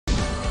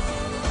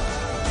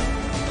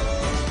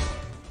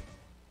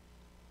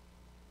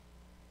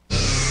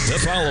The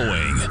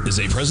following is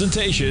a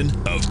presentation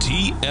of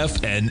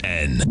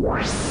TFNN.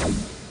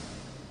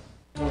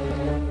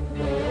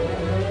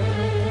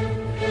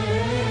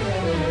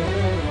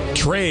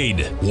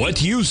 Trade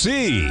what you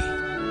see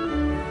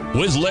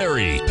with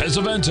Larry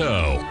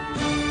Pesavento.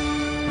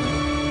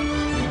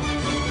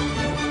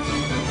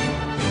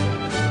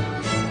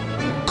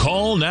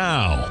 Call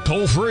now,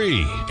 toll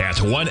free at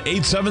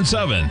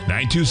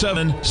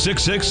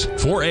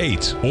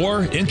 1-877-927-6648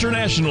 or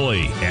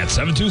internationally at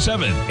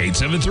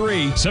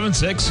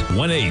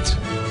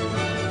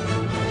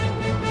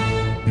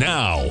 727-873-7618.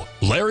 Now,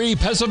 Larry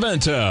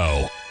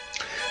Pesavento.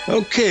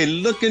 Okay,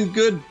 looking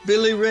good,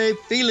 Billy Ray.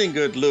 Feeling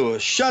good,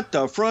 Lewis. Shut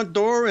the front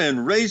door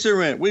and raise the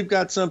rent. We've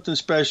got something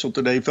special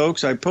today,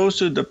 folks. I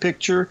posted a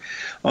picture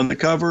on the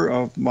cover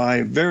of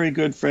my very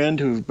good friend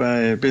who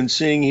I've been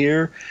seeing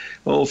here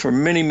for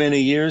many, many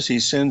years.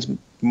 He sends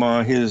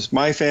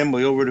my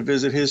family over to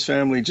visit his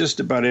family just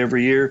about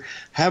every year.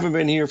 Haven't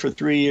been here for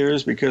 3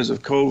 years because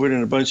of COVID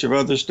and a bunch of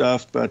other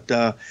stuff, but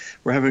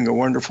we're having a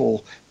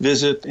wonderful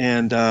visit,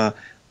 and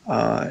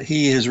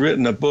he has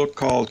written a book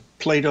called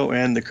Plato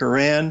and the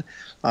Quran.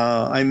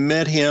 I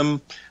met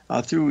him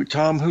through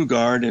Tom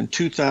Hugard in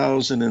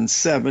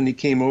 2007. He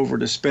came over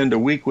to spend a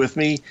week with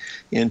me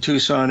in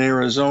Tucson,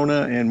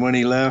 Arizona, and when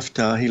he left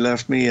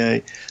me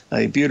a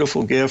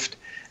beautiful gift.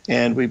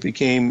 And we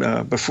became,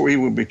 before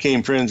we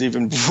became friends,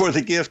 even before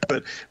the gift,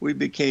 but we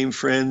became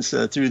friends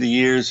through the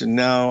years. And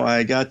now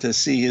I got to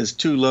see his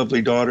two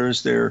lovely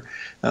daughters. They're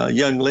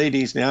young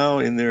ladies now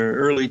in their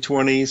early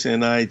 20s,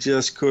 and I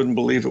just couldn't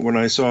believe it when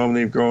I saw them.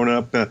 They've grown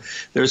up.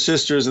 They're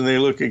sisters, and they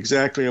look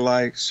exactly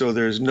alike, so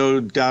there's no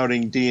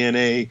doubting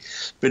DNA.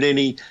 But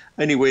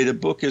anyway, the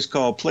book is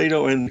called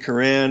Plato and the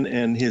Quran,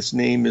 and his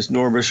name is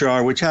Noor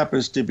Bashar, which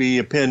happens to be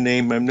a pen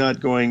name. I'm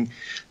not going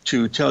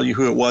to tell you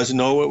who it was.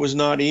 No, it was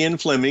not Ian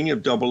Fleming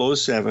of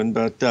 007,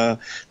 but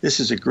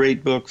this is a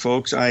great book,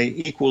 folks. I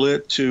equal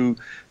it to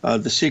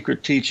The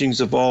Secret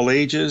Teachings of All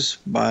Ages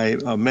by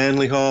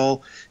Manly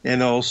Hall,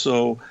 and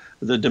also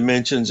The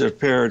Dimensions of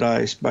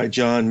Paradise by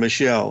John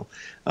Michel.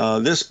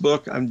 This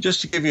book,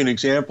 just to give you an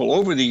example,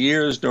 over the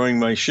years during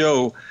my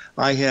show,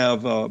 I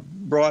have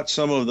brought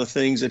some of the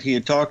things that he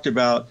had talked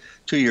about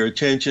to your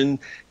attention.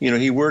 You know,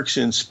 he works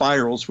in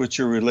spirals, which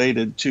are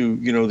related to,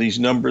 these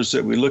numbers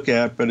that we look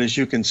at. But as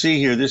you can see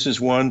here, this is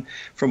one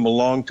from a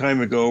long time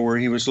ago where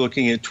he was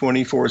looking at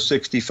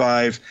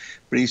 2465.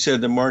 But he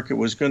said the market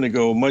was going to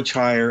go much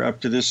higher up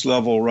to this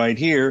level right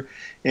here.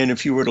 And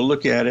if you were to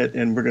look at it,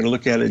 and we're going to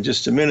look at it in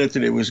just a minute,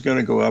 that it was going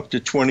to go up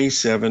to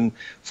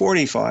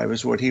 2745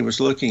 is what he was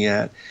looking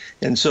at.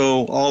 And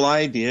so all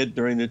I did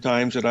during the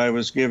times that I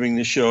was giving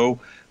the show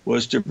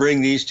was to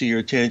bring these to your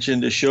attention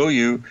to show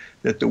you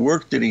that the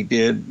work that he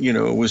did,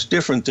 was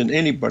different than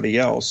anybody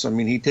else. I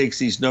mean, he takes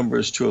these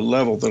numbers to a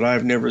level that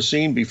I've never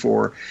seen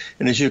before.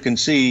 And as you can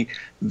see,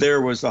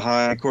 there was the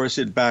high. Of course,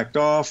 it backed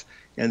off,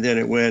 and then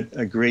it went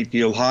a great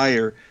deal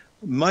higher.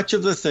 Much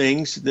of the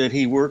things that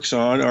he works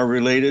on are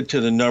related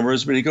to the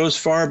numbers, but he goes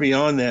far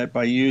beyond that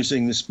by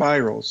using the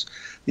spirals.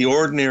 The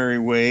ordinary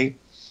way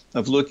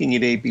of looking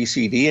at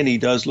ABCD, and he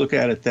does look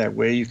at it that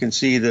way. You can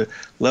see the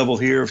level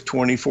here of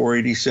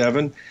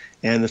 2487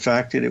 and the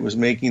fact that it was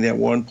making that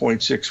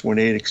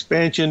 1.618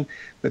 expansion,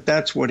 but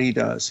that's what he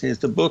does.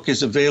 The book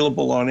is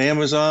available on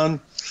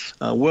Amazon,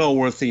 well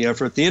worth the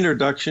effort. The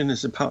introduction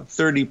is about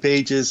 30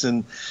 pages,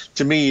 and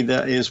to me,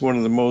 that is one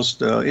of the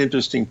most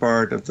interesting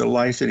part of the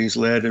life that he's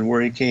led and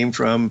where he came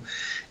from,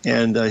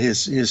 and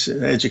his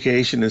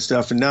education and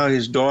stuff. And now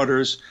his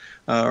daughters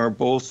are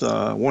both,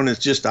 one is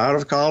just out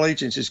of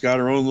college and she's got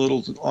her own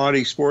little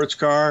Audi sports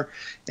car,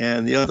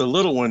 and the other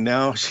little one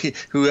now,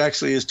 who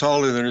actually is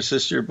taller than her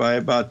sister by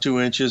about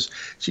 2 inches,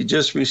 she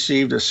just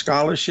received a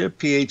scholarship,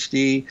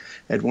 PhD,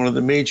 at one of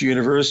the major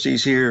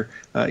universities here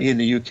in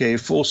the UK,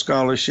 full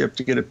scholarship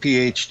to get a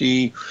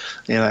PhD,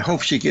 and I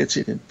hope she gets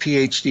it in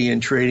PhD in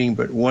trading,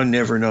 but one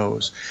never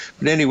knows.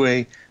 But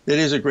anyway, that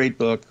is a great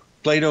book,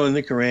 Plato and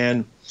the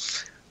Quran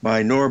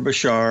by Noor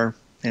Bashar.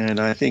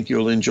 And I think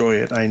you'll enjoy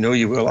it. I know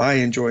you will. I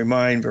enjoy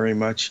mine very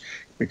much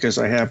because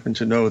I happen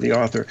to know the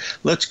author.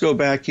 Let's go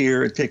back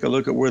here and take a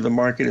look at where the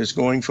market is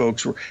going,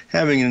 folks. We're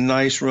having a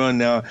nice run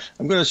now.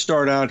 I'm going to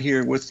start out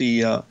here with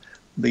the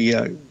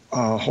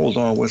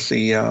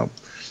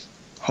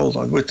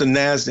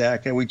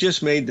NASDAQ, and we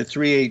just made the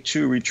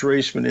 382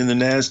 retracement in the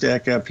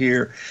NASDAQ up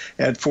here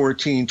at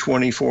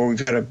 1424. We've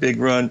had a big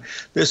run.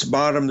 This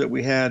bottom that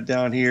we had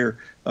down here,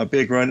 a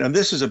big run. And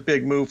this is a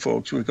big move,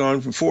 folks. We've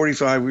gone from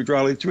 45, we've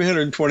rallied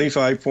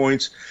 325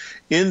 points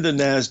in the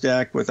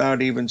NASDAQ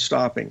without even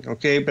stopping,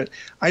 okay? But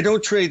I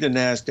don't trade the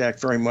NASDAQ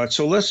very much.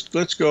 So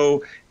let's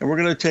go, and we're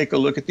going to take a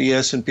look at the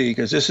S&P,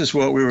 because this is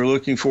what we were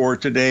looking for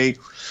today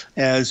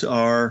as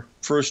our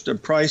first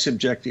price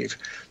objective.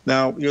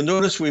 Now, you'll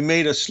notice we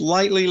made a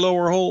slightly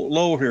lower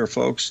low here,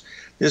 folks.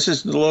 This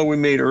is the low we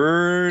made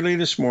early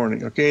this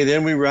morning, okay?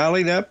 Then we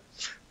rallied up.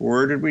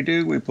 Where did we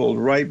do? We pulled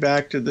right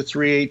back to the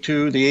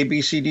 382. The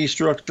ABCD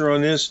structure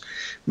on this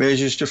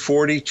measures to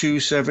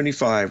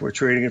 42.75. We're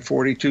trading at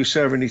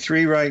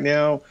 42.73 right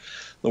now.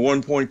 The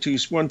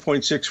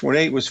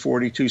 1.618 was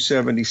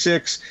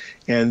 42.76,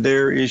 and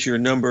there is your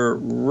number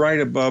right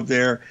above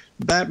there.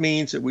 That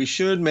means that we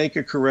should make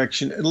a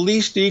correction at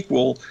least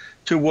equal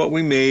to what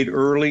we made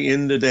early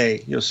in the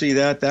day. You'll see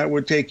that. That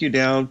would take you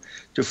down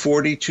to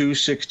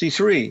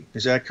 42.63.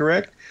 Is that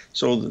correct?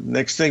 So the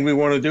next thing we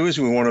want to do is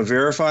we want to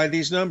verify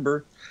these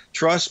numbers.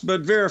 Trust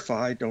but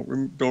verify. Don't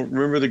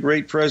remember the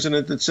great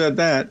president that said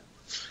that,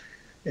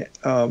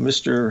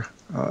 Mr.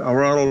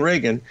 Ronald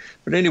Reagan.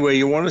 But anyway,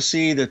 you want to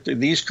see that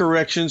these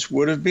corrections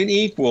would have been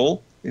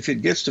equal if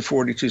it gets to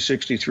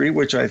 42.63,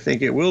 which I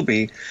think it will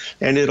be.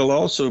 And it'll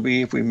also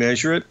be, if we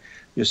measure it,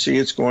 you'll see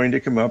it's going to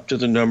come up to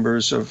the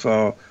numbers of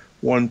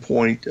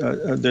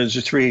there's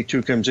a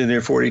 382 comes in there,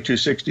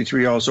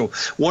 42.63 also.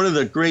 One of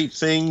the great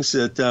things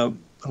that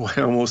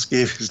I almost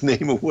gave his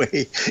name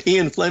away.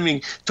 Ian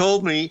Fleming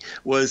told me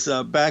was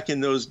back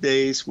in those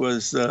days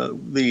was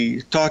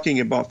the talking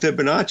about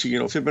Fibonacci,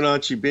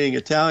 Fibonacci being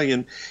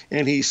Italian,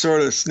 and he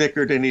sort of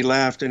snickered and he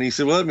laughed and he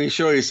said, well, let me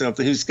show you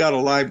something. He's got a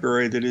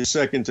library that is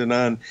second to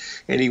none,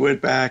 and he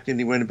went back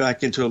into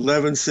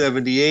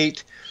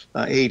 1178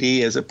 AD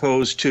as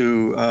opposed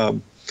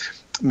to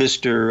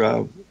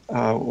Mr.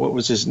 What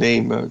was his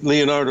name?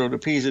 Leonardo da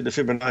Pisa de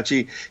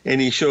Fibonacci,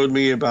 and he showed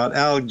me about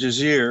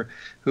Alexander,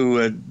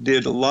 who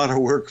did a lot of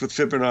work with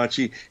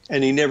Fibonacci,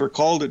 and he never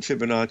called it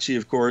Fibonacci,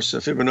 of course.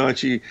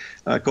 Fibonacci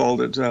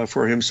called it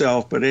for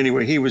himself. But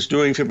anyway, he was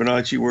doing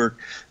Fibonacci work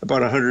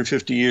about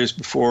 150 years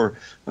before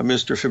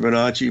Mr.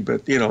 Fibonacci.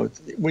 But,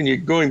 when you're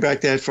going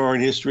back that far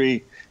in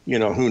history,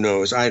 who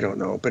knows? I don't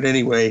know. But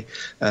anyway,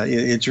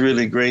 it's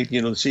really great,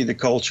 to see the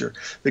culture.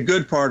 The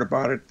good part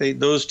about it,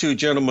 those two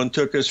gentlemen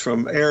took us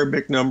from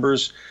Arabic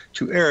numbers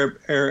to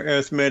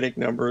arithmetic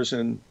numbers,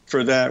 and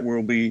for that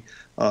we'll be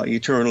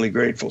eternally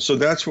grateful. So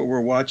that's what we're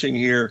watching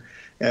here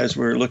as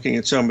we're looking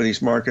at some of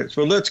these markets.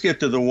 But let's get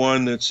to the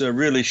one that's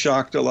really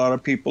shocked a lot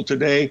of people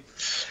today,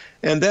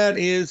 and that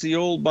is the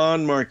old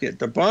bond market.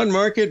 The bond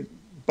market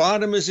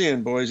bottom is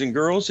in, boys and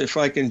girls, if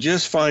I can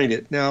just find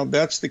it. Now,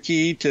 that's the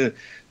key to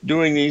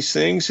doing these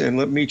things, and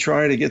let me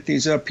try to get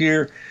these up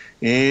here,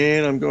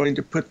 and I'm going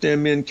to put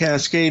them in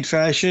cascade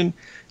fashion,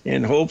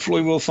 and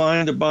hopefully we'll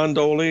find the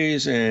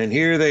bondolis, and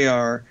here they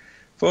are.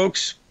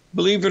 Folks,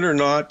 believe it or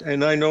not,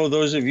 and I know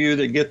those of you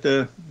that get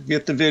the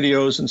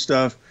videos and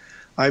stuff,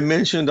 I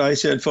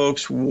said,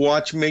 folks,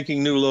 watch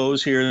making new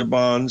lows here in the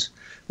bonds.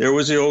 There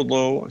was the old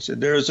low. I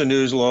said, there's a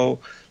new low.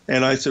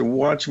 And I said,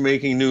 watch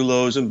making new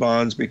lows in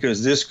bonds,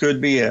 because this could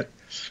be it.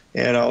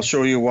 And I'll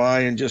show you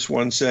why in just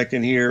 1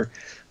 second here.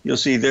 You'll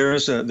see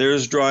there's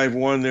drive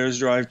 1, there's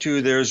drive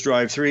 2, there's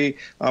drive 3.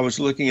 I was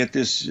looking at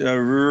this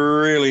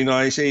really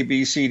nice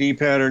ABCD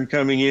pattern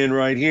coming in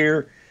right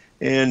here.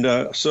 And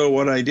so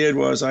what I did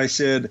was I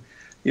said,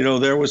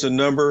 there was a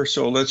number,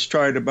 so let's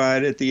try to buy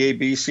it at the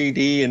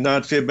ABCD and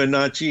not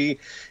Fibonacci.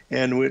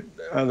 And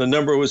the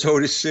number was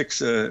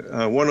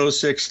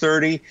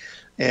 106.30.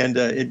 And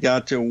it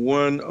got to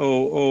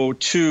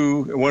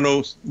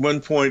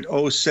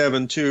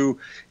 1.072,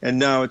 and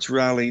now it's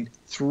rallied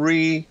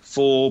 3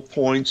 full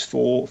points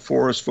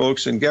for us,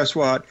 folks. And guess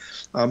what?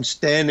 I'm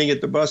standing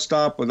at the bus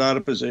stop without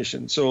a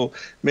position, so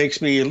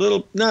makes me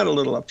not a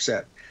little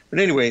upset. But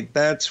anyway,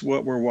 that's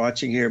what we're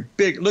watching here.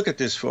 Look at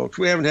this, folks.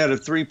 We haven't had a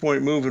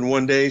 3-point move in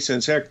 1 day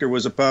since Hector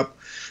was a pup,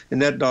 and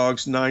that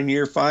dog's 5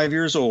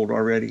 years old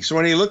already. So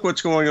anyway, look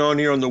what's going on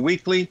here on the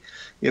weekly.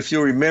 If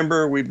you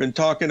remember, we've been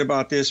talking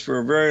about this for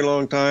a very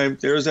long time.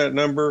 There's that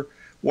number,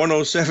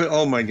 107.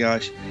 Oh, my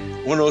gosh.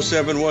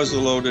 107 was the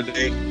low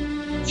today.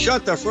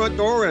 Shut the front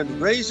door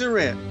and raise the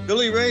rent.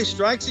 Billy Ray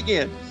strikes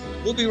again.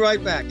 We'll be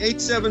right back.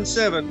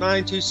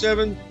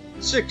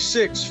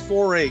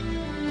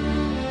 877-927-6648.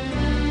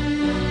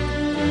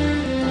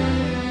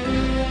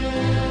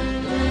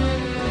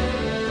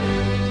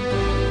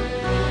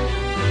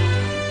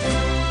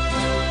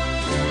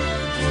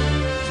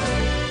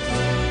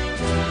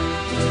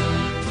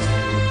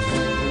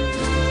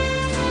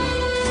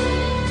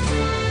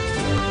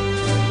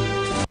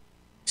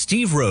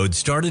 Steve Rhodes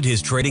started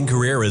his trading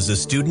career as a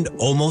student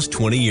almost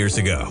 20 years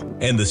ago,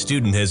 and the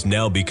student has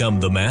now become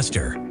the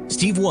master.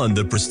 Steve won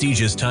the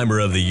prestigious Timer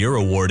of the Year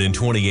award in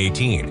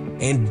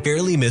 2018 and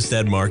barely missed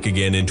that mark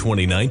again in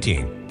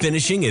 2019,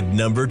 finishing at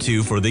number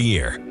 2 for the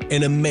year.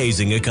 An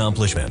amazing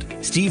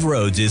accomplishment. Steve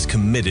Rhodes is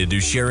committed to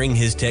sharing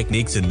his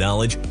techniques and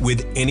knowledge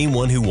with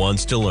anyone who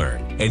wants to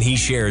learn, and he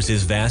shares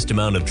his vast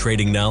amount of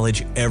trading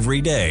knowledge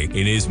every day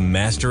in his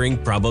Mastering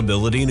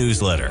Probability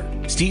newsletter.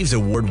 Steve's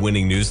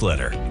award-winning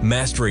newsletter,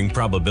 Mastering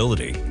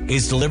Probability,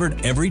 is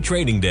delivered every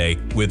trading day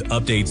with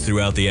updates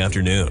throughout the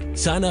afternoon.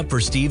 Sign up for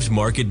Steve's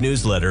market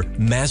newsletter,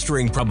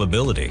 Mastering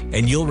Probability,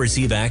 and you'll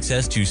receive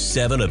access to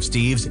 7 of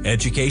Steve's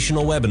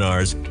educational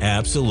webinars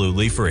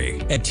absolutely free.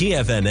 At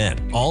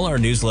TFNN, all our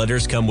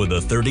newsletters come with a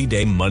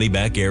 30-day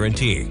money-back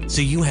guarantee,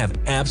 so you have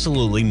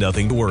absolutely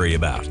nothing to worry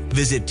about.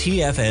 Visit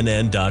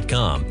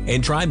TFNN.com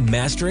and try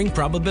Mastering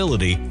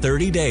Probability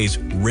 30 days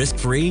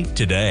risk-free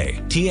today.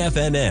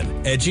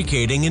 TFNN,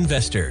 educating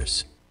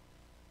investors.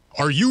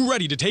 Are you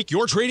ready to take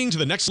your trading to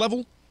the next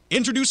level?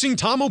 Introducing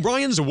Tom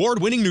O'Brien's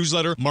award-winning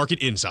newsletter, Market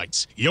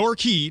Insights, your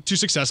key to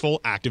successful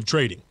active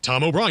trading.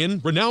 Tom O'Brien,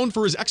 renowned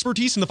for his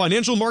expertise in the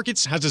financial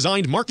markets, has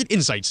designed Market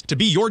Insights to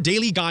be your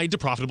daily guide to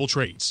profitable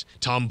trades.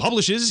 Tom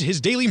publishes his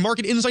daily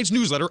Market Insights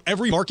newsletter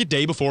every market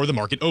day before the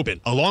market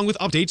open, along with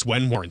updates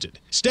when warranted.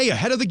 Stay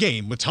ahead of the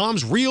game with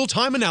Tom's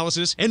real-time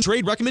analysis and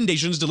trade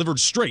recommendations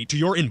delivered straight to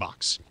your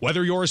inbox.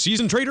 Whether you're a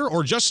seasoned trader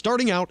or just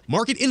starting out,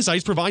 Market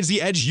Insights provides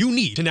the edge you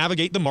need to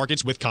navigate the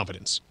markets with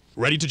confidence.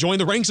 Ready to join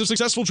the ranks of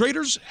successful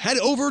traders? Head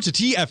over to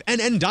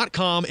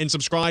TFNN.com and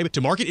subscribe to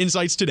Market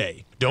Insights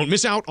today. Don't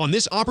miss out on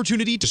this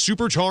opportunity to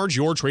supercharge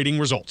your trading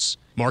results.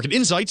 Market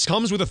Insights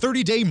comes with a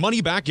 30-day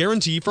money-back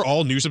guarantee for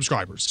all new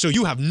subscribers, so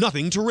you have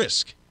nothing to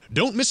risk.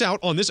 Don't miss out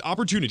on this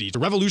opportunity to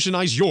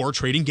revolutionize your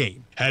trading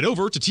game. Head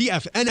over to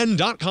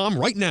TFNN.com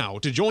right now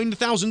to join the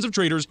thousands of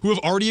traders who have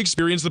already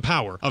experienced the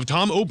power of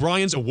Tom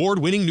O'Brien's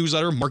award-winning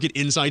newsletter, Market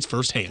Insights,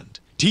 firsthand.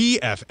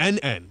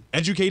 TFNN,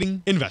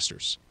 educating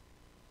investors.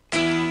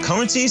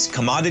 Currencies,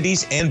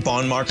 commodities, and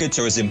bond markets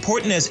are as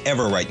important as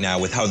ever right now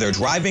with how they're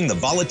driving the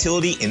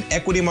volatility in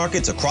equity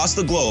markets across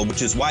the globe,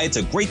 which is why it's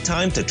a great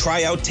time to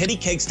try out Teddy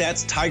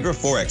Kegstad's Tiger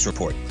Forex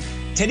Report.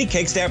 Teddy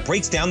Kegstad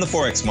breaks down the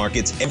Forex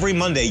markets every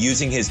Monday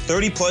using his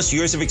 30-plus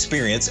years of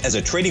experience as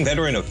a trading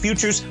veteran of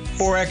futures,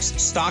 Forex,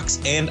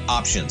 stocks, and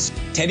options.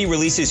 Teddy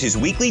releases his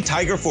weekly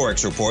Tiger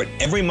Forex Report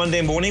every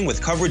Monday morning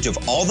with coverage of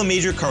all the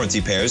major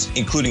currency pairs,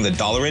 including the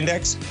dollar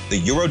index, the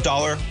euro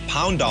dollar,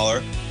 pound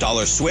dollar,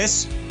 dollar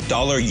Swiss,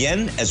 dollar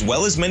yen, as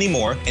well as many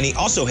more, and he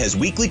also has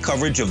weekly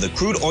coverage of the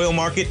crude oil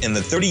market and the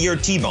 30-year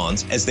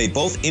T-bonds, as they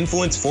both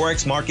influence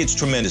Forex markets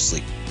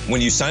tremendously.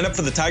 When you sign up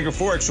for the Tiger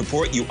Forex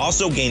Report, you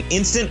also gain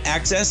instant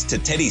access to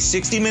Teddy's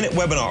 60-minute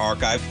webinar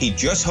archive he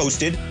just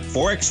hosted,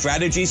 Forex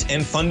Strategies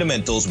and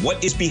Fundamentals,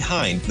 What is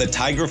Behind the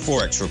Tiger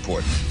Forex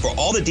Report. For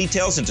all the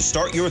details and to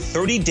start your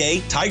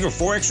 30-day Tiger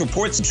Forex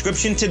Report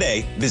subscription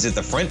today, visit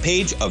the front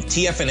page of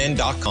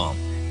TFNN.com.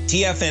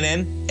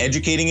 TFNN,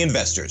 educating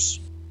investors.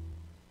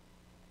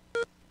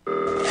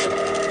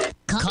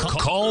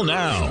 Call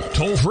now,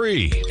 toll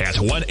free at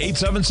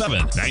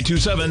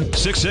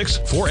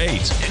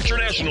 1-877-927-6648.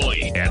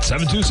 Internationally at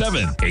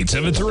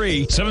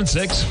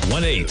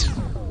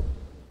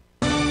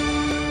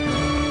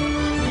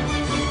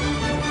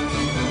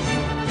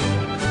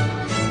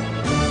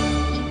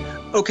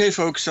Okay,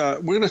 folks,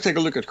 we're going to take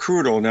a look at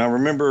crude oil now.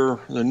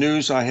 Remember the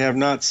news, I have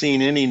not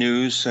seen any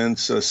news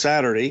since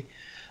Saturday,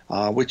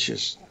 which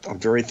is, I'm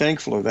very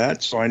thankful of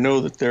that. So I know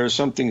that there's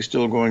something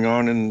still going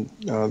on in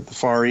the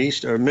Far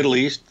East, or Middle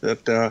East,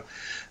 that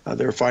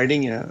they're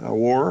fighting a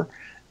war,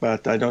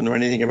 but I don't know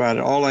anything about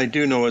it. All I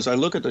do know is I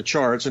look at the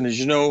charts, and as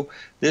you know,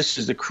 this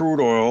is the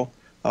crude oil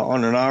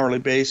on an hourly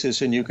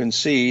basis, and you can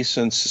see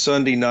since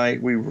Sunday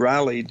night we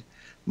rallied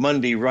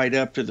Monday right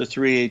up to the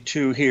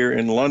 382 here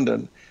in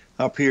London,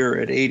 up here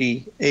at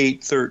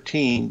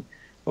 88.13,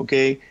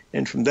 okay?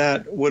 And from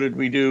that, what did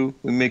we do?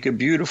 We make a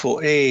beautiful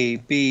A,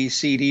 B,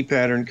 C, D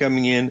pattern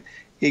coming in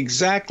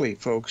exactly,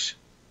 folks,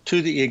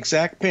 to the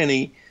exact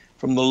penny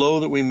from the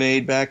low that we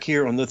made back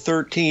here on the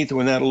 13th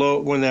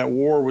when that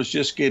war was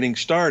just getting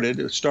started.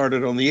 It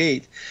started on the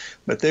 8th.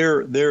 But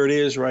there it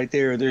is right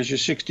there. There's your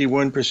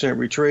 61%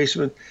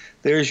 retracement.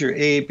 There's your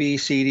A, B,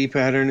 C, D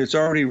pattern. It's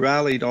already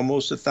rallied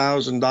almost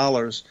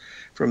 $1,000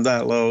 from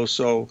that low.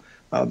 So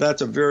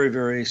that's a very,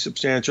 very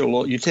substantial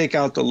low. You take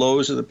out the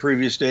lows of the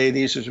previous day.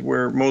 These is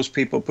where most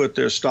people put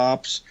their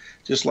stops,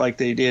 just like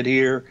they did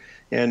here.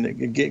 And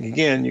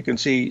again, you can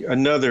see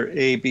another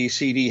A, B,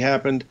 C, D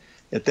happened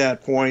at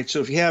that point. So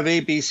if you have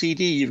A, B, C,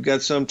 D, you've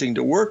got something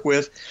to work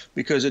with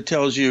because it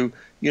tells you,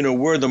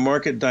 where the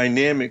market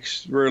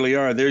dynamics really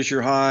are. There's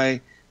your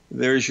high,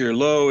 there's your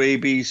low, A,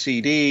 B,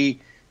 C, D,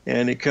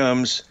 and it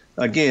comes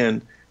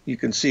again. You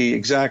can see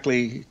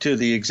exactly to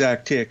the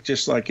exact tick,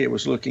 just like it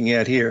was looking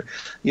at here.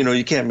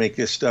 You can't make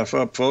this stuff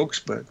up, folks,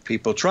 but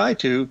people try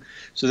to.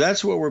 So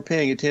that's what we're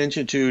paying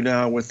attention to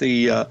now with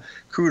the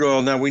crude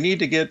oil. Now we need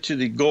to get to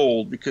the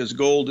gold because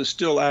gold is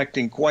still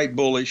acting quite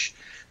bullish.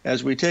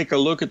 As we take a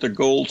look at the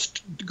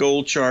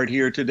gold chart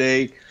here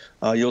today,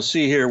 you'll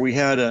see here we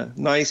had a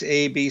nice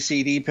A, B,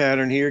 C, D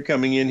pattern here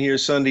coming in here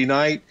Sunday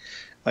night.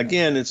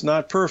 Again, it's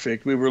not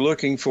perfect. We were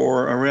looking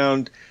for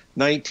around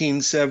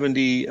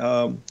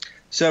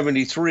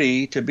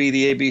 1973 to be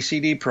the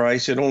ABCD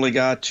price. It only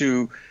got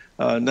to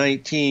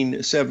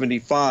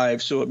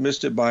 1975, so it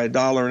missed it by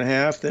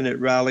 $1.50. Then it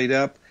rallied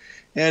up,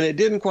 and it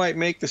didn't quite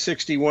make the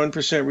 61%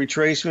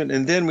 retracement.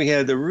 And then we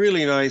had the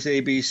really nice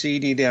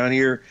ABCD down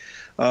here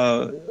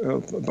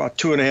about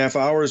 2.5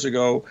 hours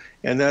ago,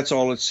 and that's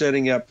all it's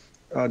setting up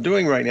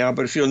doing right now.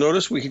 But if you'll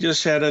notice, we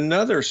just had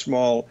another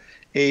small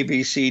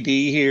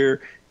ABCD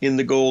here in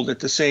the gold at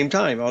the same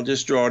time. I'll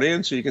just draw it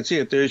in so you can see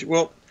it.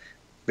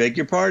 Beg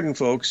your pardon,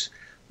 folks.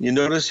 You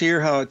notice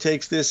here how it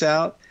takes this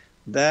out?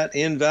 That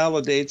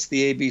invalidates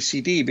the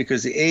ABCD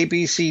because the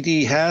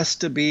ABCD has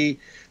to be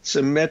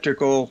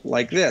symmetrical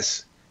like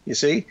this, you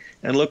see?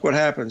 And look what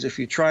happens. If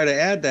you try to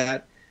add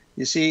that,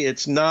 you see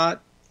it's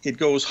not, it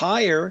goes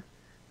higher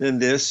than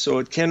this, so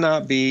it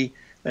cannot be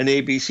an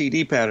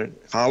ABCD pattern.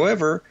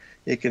 However,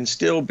 it can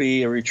still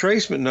be a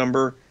retracement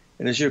number.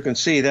 And as you can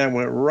see, that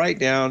went right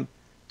down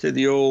to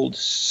the old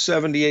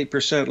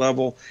 78%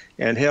 level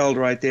and held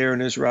right there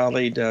and has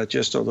rallied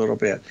just a little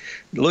bit.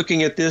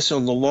 Looking at this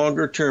on the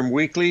longer term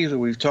weekly that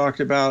we've talked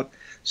about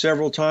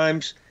several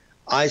times,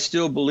 I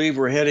still believe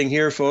we're heading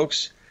here,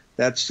 folks.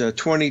 That's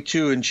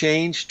 22 and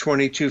change,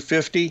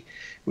 22.50.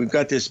 We've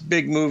got this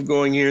big move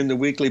going here in the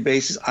weekly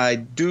basis. I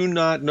do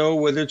not know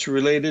whether it's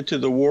related to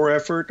the war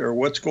effort or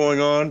what's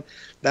going on.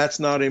 That's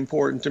not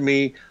important to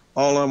me.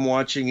 All I'm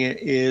watching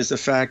is the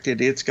fact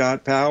that it's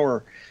got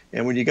power.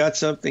 And when you got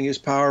something as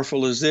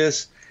powerful as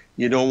this,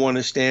 you don't want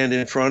to stand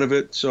in front of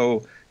it.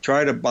 So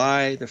try to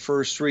buy the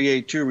first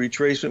 382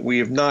 retracement. We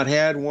have not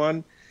had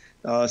one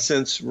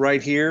since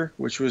right here,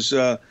 which was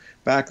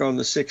back on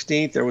the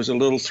 16th. There was a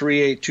little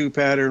 382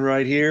 pattern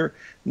right here.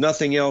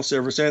 Nothing else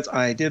ever since.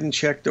 I didn't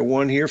check the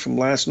one here from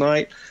last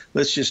night.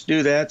 Let's just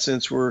do that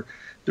since we're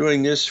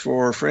doing this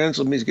for friends.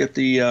 Let me get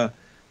the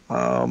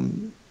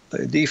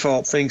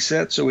default thing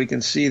set so we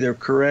can see the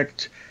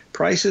correct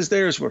prices.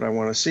 There's what I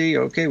want to see.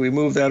 Okay, we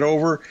move that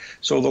over.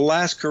 So the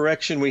last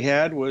correction we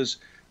had was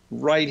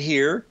right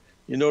here.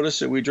 You notice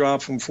that we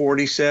dropped from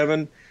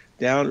 47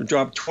 down,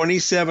 dropped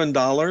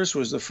 $27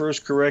 was the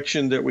first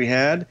correction that we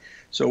had.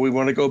 So we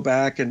want to go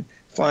back and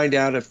find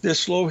out if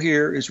this low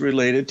here is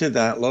related to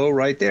that low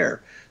right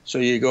there. So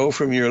you go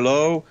from your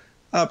low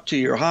up to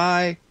your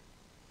high.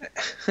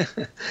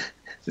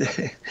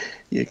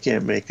 You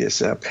can't make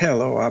this up.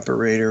 Hello,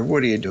 operator.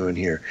 What are you doing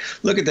here?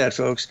 Look at that,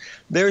 folks.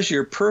 There's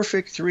your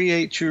perfect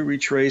 382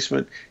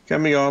 retracement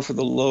coming off of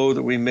the low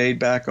that we made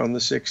back on the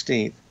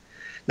 16th.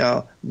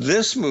 Now,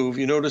 this move,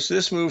 you notice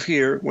this move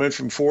here went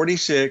from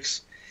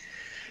 46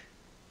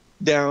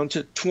 down to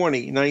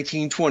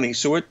 1920.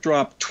 So it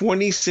dropped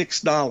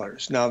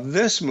 $26. Now,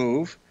 this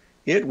move,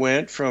 it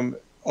went from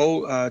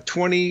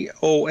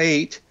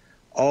 2008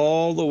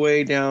 all the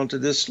way down to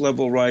this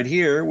level right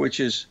here,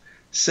 which is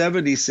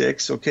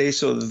 76. Okay,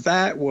 so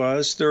that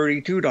was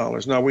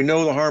 $32. Now we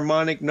know the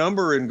harmonic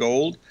number in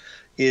gold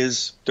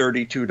is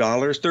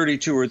 $32,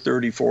 32 or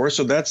 34.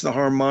 So that's the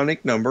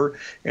harmonic number,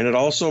 and it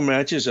also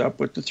matches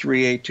up with the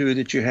 382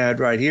 that you had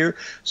right here.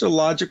 It's a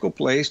logical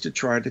place to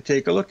try to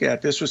take a look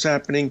at. This was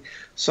happening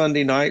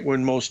Sunday night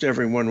when most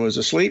everyone was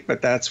asleep,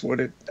 but that's what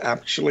it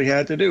actually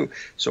had to do.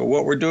 So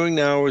what we're doing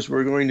now is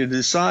we're going to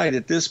decide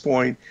at this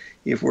point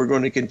if we're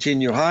going to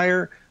continue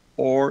higher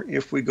or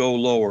if we go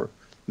lower.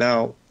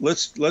 Now,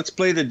 let's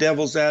play the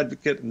devil's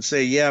advocate and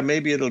say, yeah,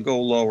 maybe it'll go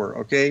lower,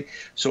 okay?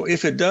 So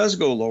if it does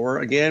go lower,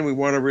 again, we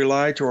want to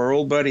rely to our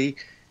old buddy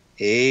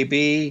A,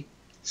 B,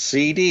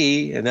 C,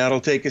 D, and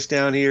that'll take us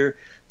down here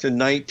to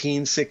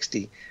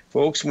 1960.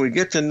 Folks, when we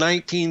get to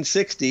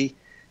 1960,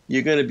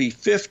 you're going to be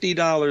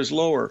 $50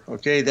 lower,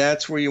 okay?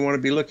 That's where you want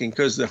to be looking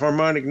because the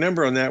harmonic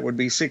number on that would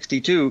be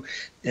 62,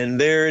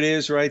 and there it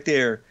is right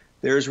there.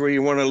 There's where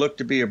you want to look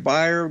to be a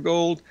buyer of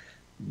gold.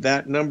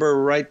 That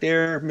number right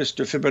there,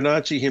 Mr.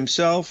 Fibonacci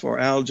himself or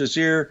Al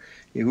Jazeera,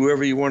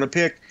 whoever you want to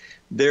pick,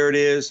 there it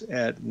is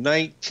at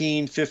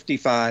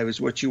 1955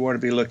 is what you want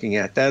to be looking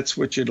at. That's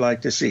what you'd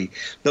like to see.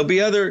 There'll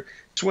be other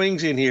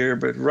swings in here,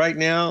 but right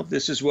now,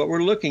 this is what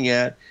we're looking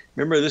at.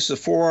 Remember, this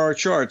is a 4-hour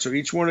chart, so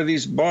each one of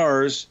these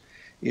bars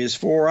is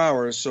 4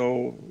 hours.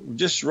 So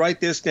just write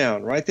this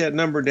down. Write that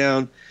number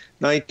down,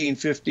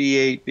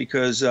 1958,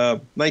 because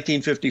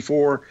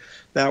 1954,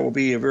 that will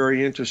be a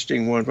very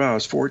interesting one. Wow, I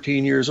was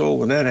 14 years old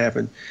when that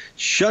happened.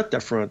 Shut the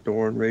front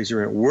door and raise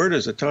your hand. Where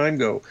does the time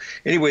go?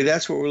 Anyway,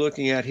 that's what we're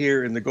looking at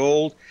here in the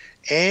gold.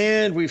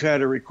 And we've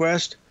had a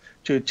request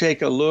to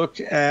take a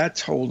look at,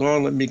 hold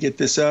on, let me get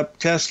this up,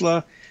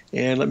 Tesla.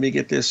 And let me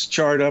get this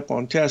chart up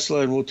on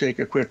Tesla, and we'll take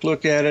a quick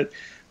look at it.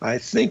 I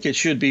think it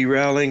should be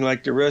rallying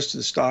like the rest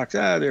of the stocks.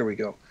 There we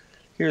go.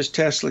 Here's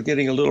Tesla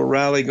getting a little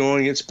rally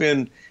going. It's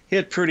been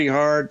hit pretty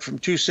hard from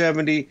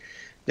 270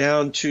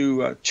 down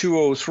to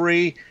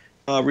 203.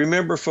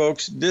 Remember,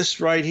 folks, this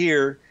right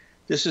here,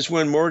 this is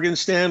when Morgan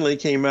Stanley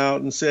came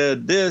out and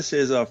said, this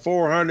is a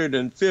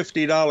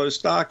 $450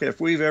 stock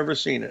if we've ever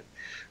seen it.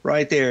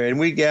 Right there. And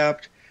we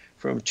gapped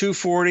from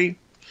 240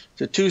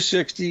 to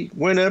 260,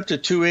 went up to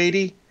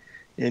 280,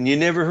 and you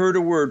never heard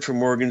a word from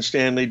Morgan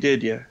Stanley,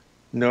 did you?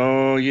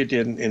 No, you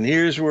didn't. And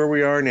here's where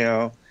we are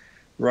now,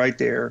 right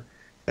there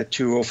at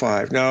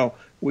 205. Now,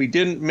 we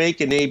didn't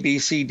make an A, B,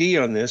 C, D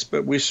on this,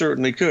 but we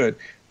certainly could.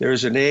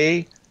 There's an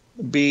A,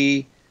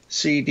 B,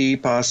 C, D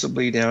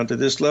possibly down to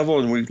this level.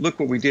 And we look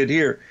what we did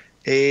here.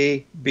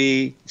 A,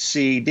 B,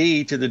 C,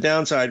 D to the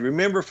downside.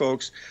 Remember,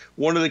 folks,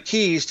 one of the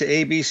keys to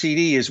A, B, C,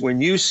 D is when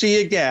you see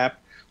a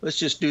gap, let's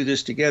just do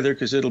this together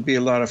because it'll be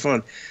a lot of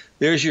fun.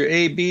 There's your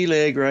A, B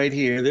leg right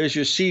here. There's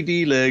your C,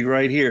 D leg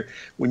right here.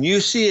 When you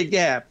see a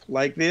gap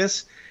like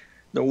this,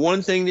 the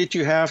one thing that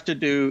you have to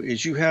do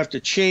is you have to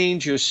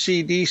change your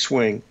CD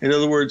swing. In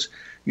other words,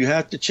 you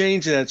have to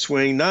change that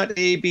swing, not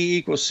AB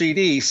equals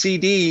CD.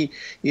 CD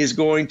is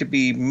going to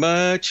be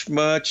much,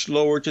 much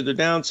lower to the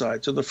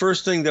downside. So the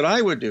first thing that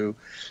I would do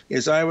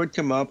is I would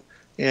come up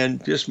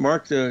and just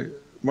mark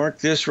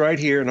this right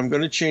here, and I'm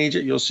going to change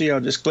it. You'll see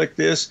I'll just click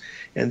this,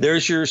 and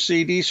there's your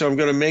CD. So I'm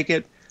going to make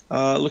it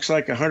Looks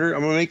like 100.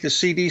 I'm going to make the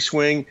CD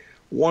swing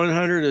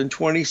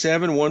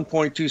 127,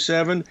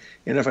 1.27.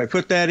 And if I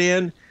put that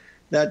in,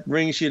 that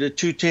brings you to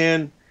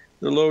 210.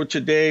 The low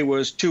today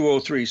was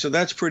 203. So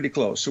that's pretty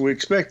close. So we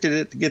expected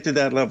it to get to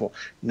that level.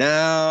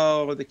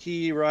 Now the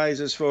key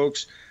rises,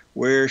 folks.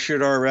 Where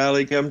should our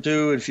rally come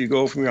to? If you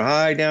go from your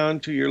high down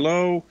to your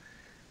low,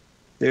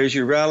 there's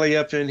your rally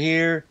up in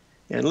here.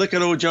 And look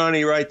at old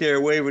Johnny right there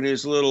waving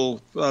his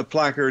little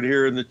placard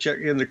here in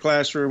the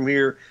classroom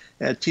here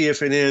at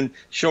TFNN,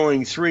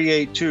 showing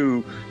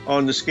 382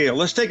 on the scale.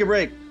 Let's take a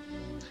break.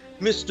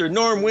 Mr.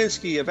 Norm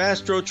Winsky of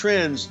Astro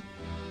Trends,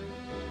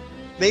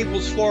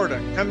 Naples,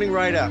 Florida, coming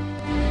right up.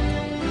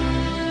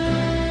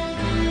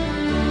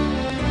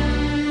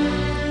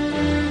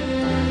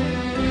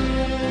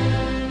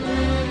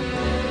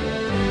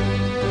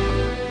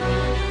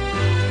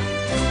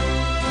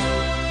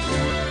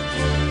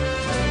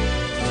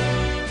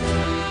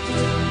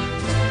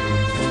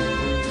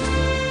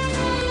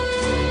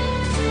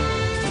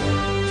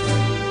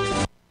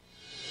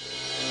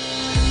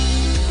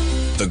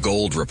 The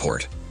Gold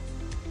Report.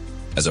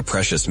 As a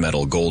precious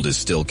metal, gold is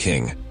still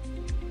king.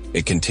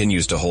 It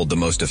continues to hold the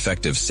most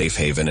effective safe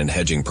haven and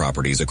hedging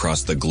properties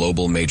across the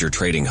global major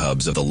trading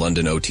hubs of the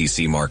London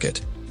OTC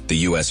market, the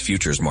U.S.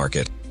 futures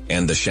market,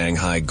 and the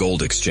Shanghai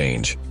Gold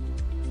Exchange.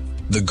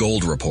 The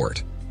Gold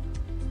Report.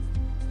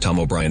 Tom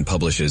O'Brien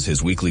publishes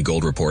his weekly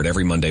gold report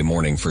every Monday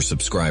morning for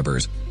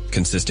subscribers,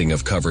 consisting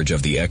of coverage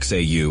of the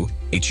XAU,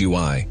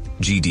 HUI,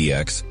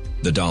 GDX,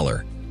 the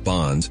dollar,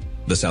 bonds,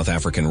 the South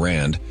African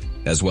rand,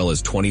 as well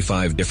as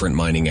 25 different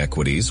mining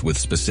equities with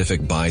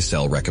specific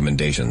buy-sell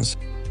recommendations.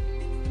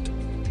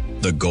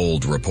 The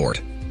Gold Report.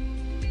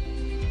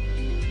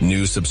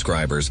 New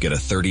subscribers get a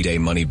 30-day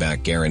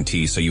money-back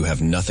guarantee, so you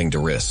have nothing to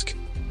risk.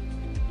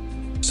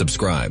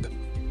 Subscribe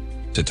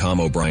to Tom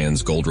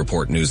O'Brien's Gold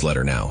Report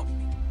newsletter now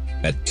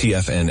at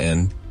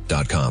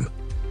TFNN.com.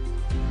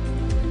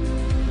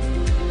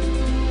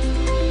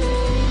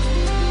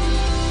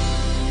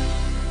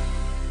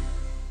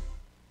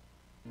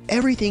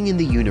 Everything in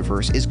the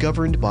universe is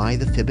governed by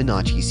the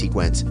Fibonacci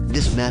sequence.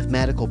 This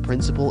mathematical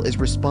principle is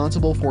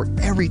responsible for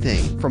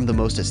everything from the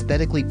most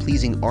aesthetically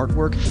pleasing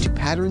artwork to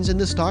patterns in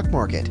the stock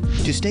market.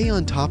 To stay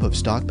on top of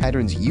stock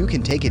patterns you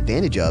can take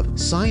advantage of,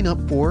 sign up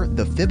for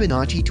the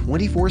Fibonacci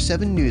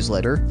 24/7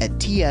 newsletter at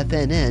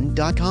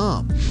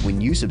TFNN.com.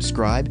 When you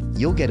subscribe,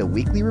 you'll get a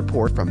weekly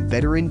report from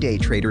veteran day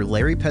trader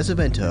Larry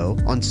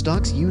Pesavento on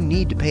stocks you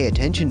need to pay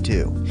attention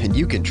to. And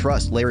you can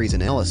trust Larry's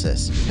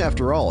analysis.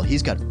 After all,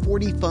 he's got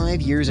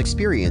 45 years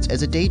experience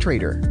as a day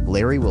trader.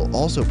 Larry will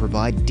also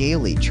provide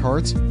daily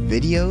charts,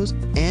 videos,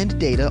 and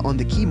data on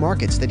the key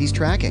markets that he's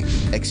tracking.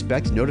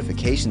 Expect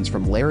notifications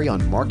from Larry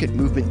on market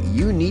movement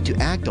you need to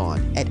act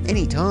on at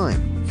any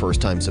time.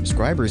 First-time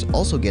subscribers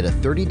also get a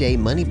 30-day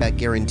money-back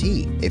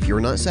guarantee. If you're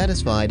not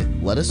satisfied,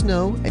 let us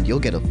know and you'll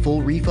get a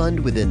full refund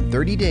within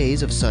 30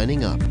 days of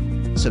signing up.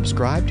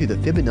 Subscribe to the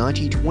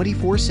Fibonacci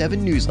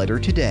 24/7 newsletter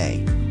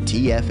today.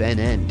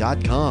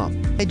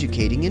 TFNN.com,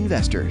 educating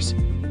investors.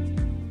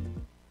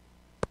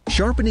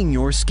 Sharpening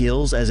your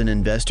skills as an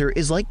investor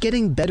is like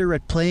getting better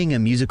at playing a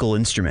musical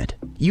instrument.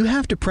 You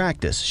have to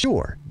practice,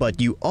 sure, but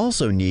you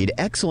also need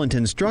excellent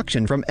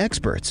instruction from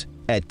experts.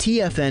 At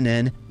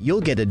TFNN,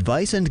 you'll get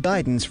advice and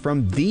guidance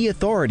from the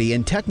authority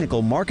in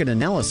technical market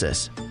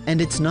analysis.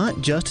 And it's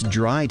not just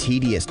dry,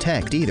 tedious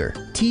text either.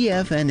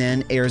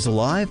 TFNN airs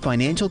live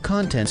financial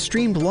content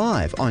streamed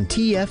live on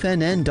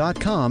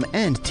TFNN.com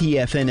and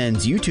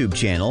TFNN's YouTube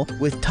channel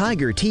with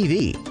Tiger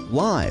TV,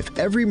 live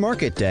every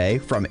market day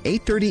from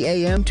 8:30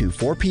 a.m. to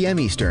 4 p.m.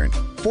 Eastern,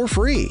 for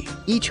free.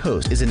 Each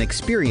host is an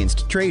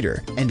experienced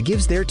trader and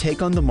gives their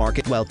take on the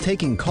market while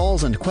taking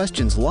calls and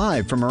questions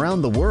live from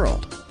around the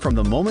world. From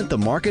the moment the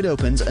market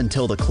opens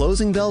until the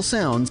closing bell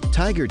sounds,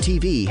 Tiger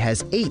TV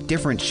has 8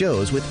 different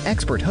shows with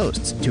expert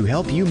hosts to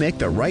help you make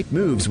the right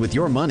moves with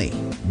your money.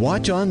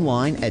 Watch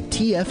online at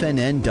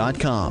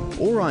TFNN.com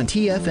or on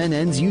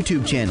TFNN's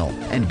YouTube channel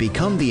and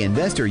become the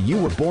investor you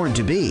were born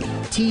to be.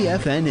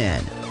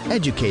 TFNN,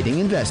 educating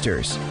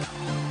investors.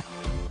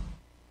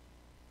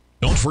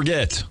 Don't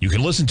forget, you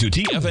can listen to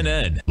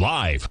TFNN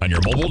live on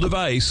your mobile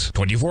device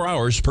 24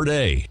 hours per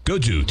day. Go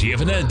to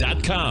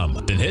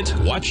TFNN.com, then hit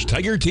Watch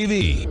Tiger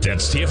TV.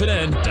 That's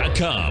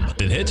TFNN.com,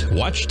 then hit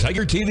Watch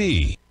Tiger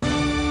TV.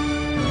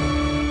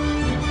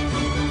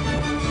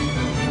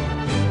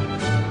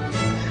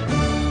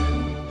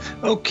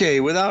 Okay,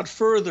 without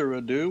further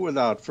ado,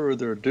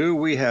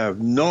 we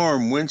have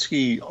Norm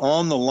Winsky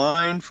on the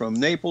line from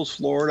Naples,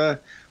 Florida.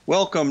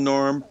 Welcome,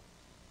 Norm.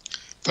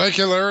 Thank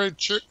you, Larry.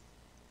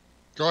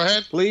 Go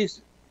ahead.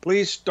 Please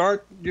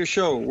start your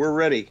show. We're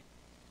ready.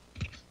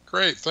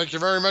 Great. Thank you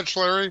very much,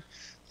 Larry.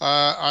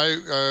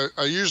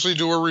 I usually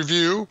do a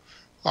review.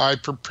 I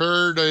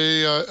prepared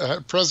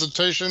a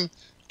presentation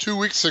 2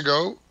 weeks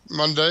ago,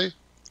 Monday,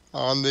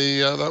 on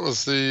that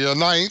was the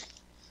 9th.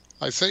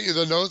 I sent you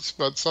the notes,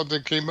 but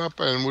something came up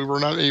and we were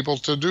not able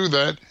to do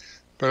that.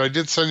 But I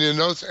did send you the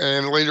notes,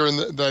 and later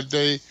in that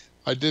day,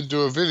 I did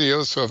do a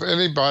video. So if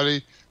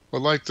anybody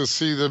would like to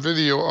see the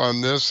video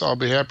on this, I'll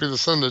be happy to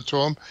send it to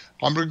them.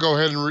 I'm going to go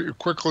ahead and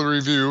quickly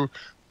review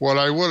what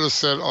I would have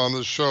said on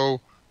the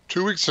show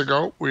 2 weeks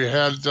ago. We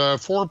had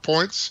 4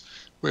 points.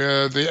 We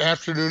had the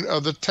afternoon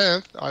of the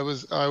 10th. I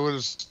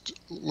was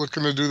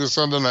looking to do this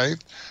on the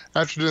 9th.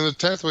 Afternoon of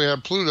the 10th, we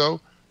had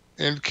Pluto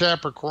in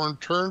Capricorn,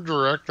 turn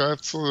direct.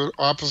 That's the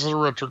opposite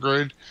of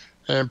retrograde.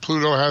 And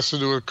Pluto has to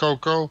do with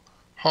cocoa,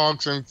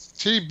 hogs, and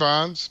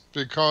T-bonds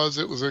because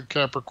it was in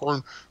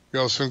Capricorn. We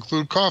also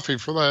include coffee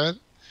for that.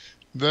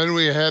 Then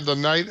we had the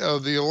night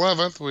of the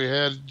 11th. We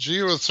had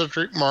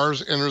geocentric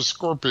Mars enter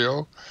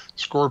Scorpio.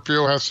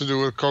 Scorpio has to do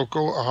with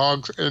cocoa,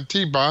 hogs, and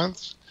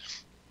T-bonds.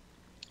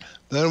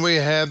 Then we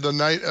had the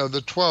night of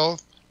the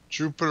 12th,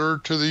 Jupiter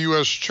to the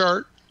U.S.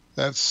 chart.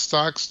 That's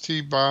stocks,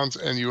 T-bonds,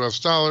 and U.S.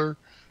 dollar.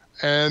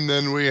 And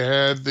then we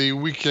had the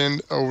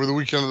weekend, over the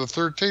weekend of the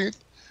 13th,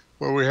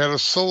 where we had a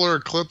solar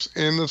eclipse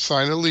in the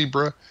sign of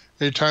Libra.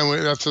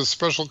 That's a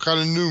special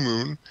kind of new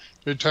moon.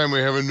 Anytime we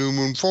have a new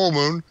moon, full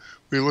moon,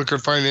 we look at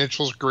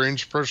financials,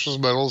 grains, precious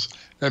metals,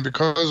 and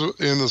because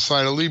in the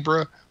sign of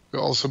Libra,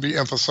 we'll also be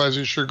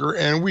emphasizing sugar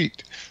and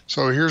wheat.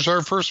 So here's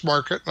our first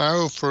market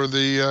now for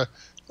the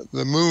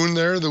moon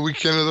there, the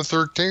weekend of the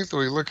 13th.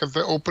 We look at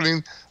the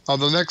opening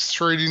of the next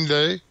trading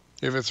day.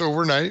 If it's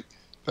overnight,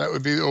 that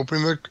would be the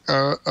opening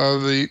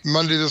of the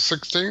Monday the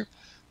 16th.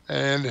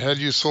 And had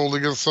you sold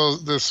against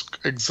this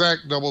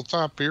exact double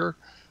top here,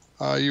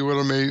 you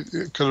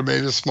could have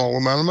made a small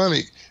amount of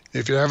money.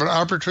 If you have an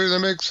opportunity to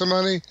make some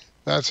money,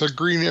 that's a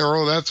green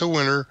arrow, that's a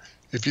winner.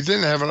 If you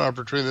didn't have an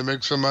opportunity to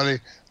make some money,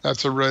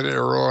 that's a red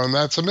arrow, and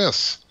that's a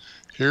miss.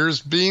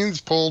 Here's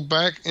beans pulled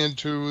back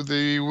into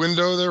the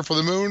window there for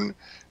the moon.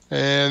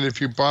 And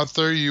if you bought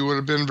there, you would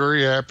have been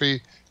very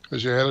happy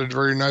because you had a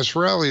very nice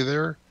rally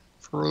there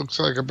for, looks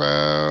like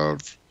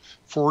about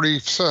 40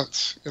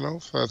 cents, so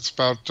that's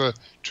about $2,000,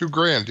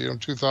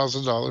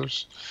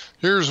 $2,000.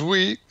 Here's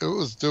wheat. It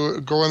was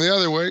going the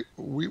other way.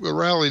 Wheat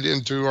rallied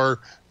into our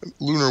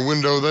lunar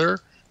window there,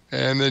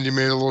 and then you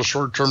made a little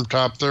short-term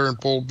top there and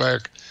pulled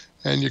back,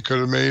 and you could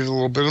have made a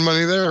little bit of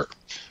money there.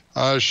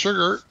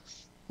 Sugar,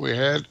 we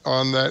had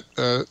on that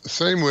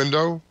same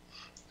window,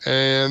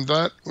 and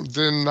that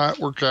did not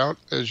work out.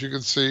 As you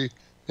can see,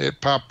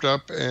 it popped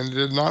up and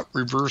did not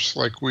reverse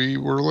like we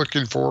were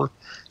looking for,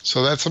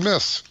 so that's a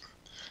miss.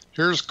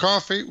 Here's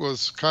coffee,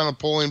 was kind of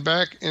pulling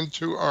back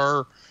into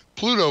our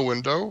Pluto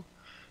window.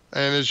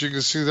 And as you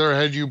can see there,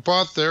 had you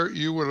bought there,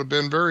 you would have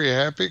been very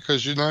happy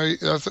because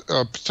that's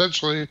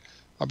potentially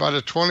about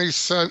a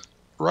 20-cent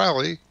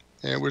rally,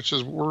 and which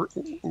is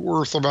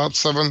worth about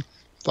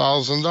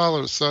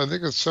 $7,000. So I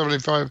think it's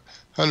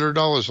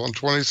 $7,500 on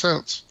 20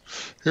 cents.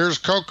 Here's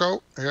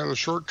cocoa. We had a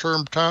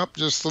short-term top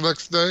just the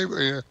next day.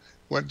 We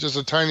went just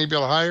a tiny bit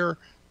higher,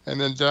 and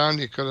then down.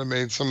 You could have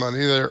made some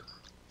money there.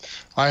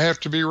 I have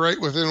to be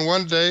right within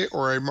 1 day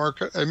or a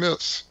market I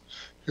miss.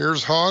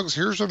 Here's hogs.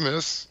 Here's a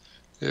miss.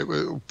 It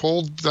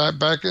pulled that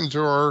back into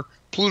our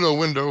Pluto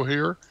window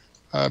here,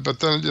 but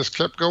then it just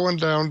kept going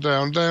down,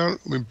 down, down.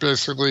 We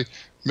basically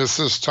missed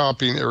this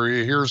topping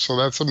area here, so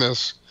that's a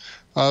miss.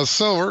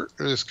 Silver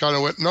just kind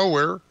of went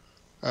nowhere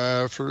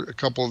for a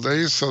couple of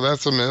days, so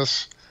that's a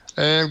miss.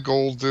 And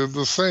gold did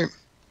the same.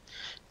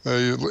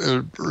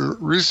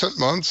 Recent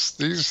months,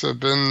 these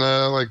have been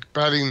like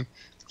batting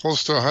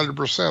close to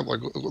 100%,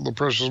 like the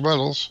precious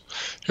metals.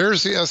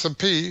 Here's the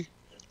S&P.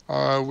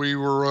 We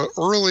were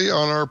early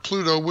on our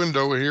Pluto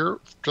window here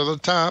to the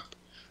top.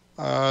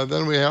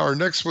 Then we had our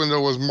next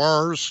window was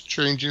Mars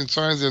changing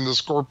signs into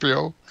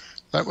Scorpio.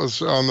 That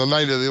was on the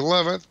night of the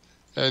 11th.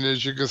 And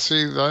as you can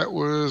see, that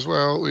was,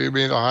 well, we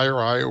made a higher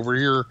high over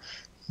here,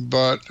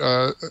 but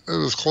it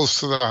was close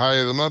to the high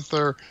of the month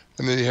there.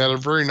 And then you had a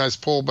very nice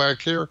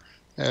pullback here.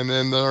 And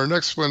then our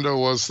next window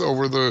was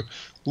over the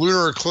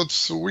lunar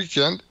eclipse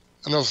weekend.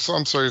 No,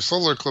 I'm sorry,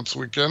 solar eclipse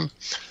weekend.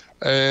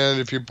 And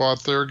if you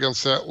bought there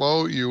against that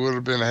low, you would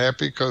have been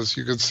happy because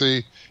you could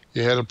see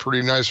you had a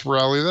pretty nice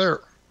rally there.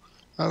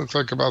 That looks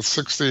like about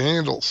 60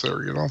 handles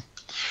there,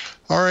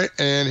 All right,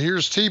 and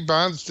here's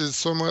T-bonds, did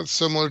somewhat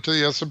similar to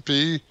the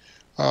S&P.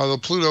 The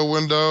Pluto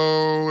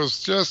window was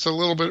just a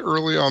little bit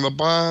early on the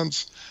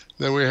bonds.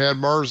 Then we had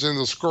Mars in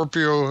the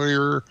Scorpio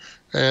here,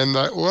 and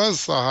that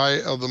was the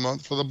high of the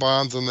month for the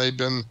bonds, and they've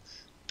been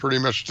pretty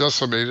much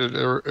decimated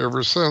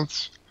ever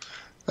since.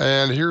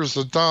 And here's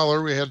the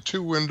dollar. We had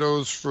two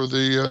windows for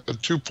the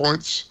 2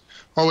 points.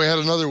 Oh, we had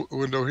another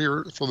window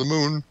here for the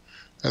moon,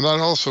 and that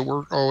also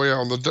worked all the way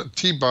on the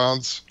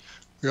T-bonds.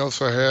 We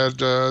also had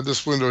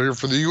this window here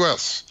for the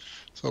U.S.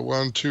 So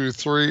 1, 2,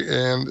 3,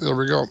 and there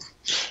we go.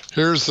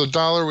 Here's the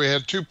dollar. We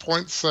had 2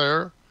 points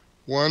there.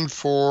 One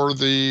for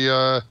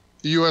the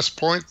U.S.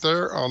 point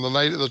there on the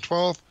night of the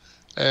 12th,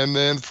 and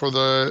then for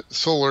the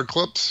solar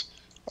eclipse,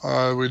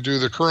 we do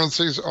the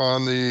currencies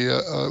on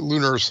the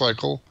lunar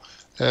cycle.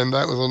 And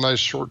that was a nice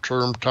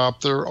short-term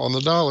top there on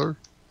the dollar.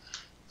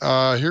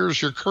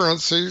 Here's your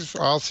currencies.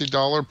 Aussie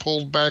dollar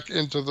pulled back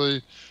into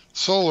the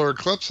solar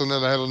eclipse, and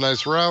then I had a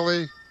nice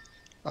rally.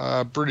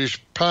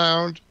 British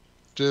pound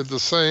did the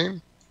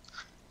same.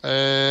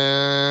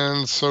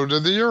 And so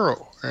did the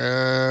euro.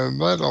 and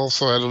that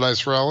also had a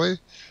nice rally.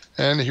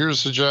 And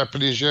here's the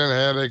Japanese yen,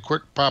 had a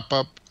quick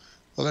pop-up.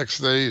 The next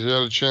day, you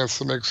had a chance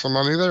to make some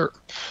money there.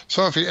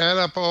 So if you add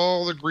up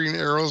all the green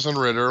arrows and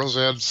red arrows,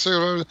 you had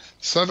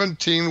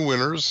 17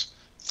 winners,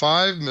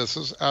 5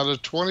 misses out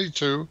of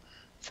 22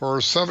 for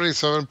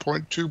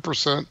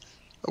 77.2%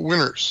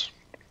 winners.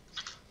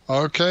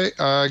 Okay,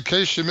 in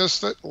case you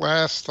missed it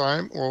last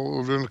time,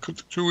 well,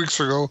 2 weeks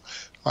ago,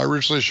 I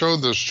originally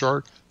showed this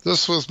chart.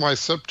 This was my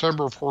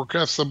September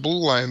forecast, the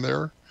blue line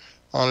there.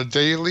 On a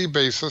daily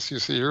basis, you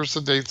see here's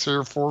the dates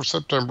here for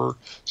September,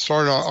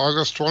 starting on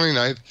August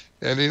 29th,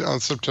 ending on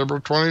September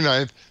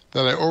 29th.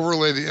 Then I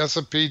overlay the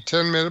S&P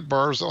 10-minute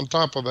bars on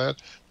top of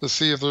that to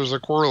see if there's a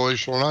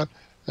correlation or not.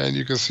 And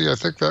you can see, I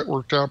think that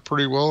worked out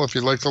pretty well. If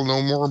you'd like to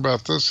know more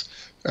about this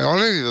and on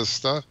any of this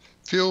stuff,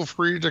 feel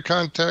free to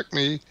contact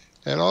me.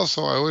 And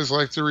also, I always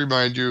like to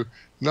remind you,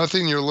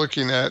 nothing you're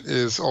looking at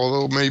is,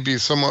 although it may be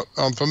somewhat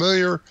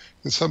unfamiliar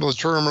in some of the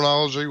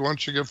terminology,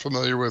 once you get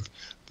familiar with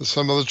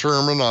some of the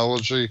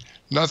terminology,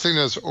 nothing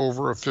is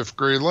over a 5th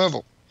grade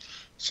level.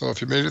 So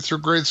if you made it through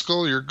grade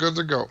school, you're good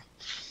to go.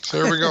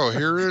 So there we go.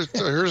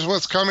 Here's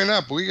what's coming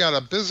up. We got a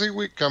busy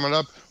week coming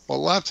up with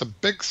lots of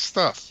big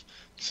stuff.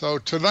 So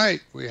tonight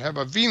we have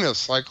a Venus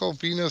cycle.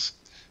 Venus,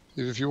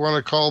 if you want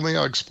to call me,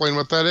 I'll explain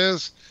what that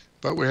is.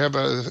 But we have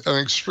an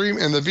extreme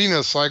in the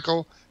Venus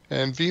cycle,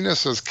 and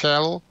Venus is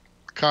cattle,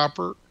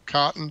 copper,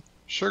 cotton,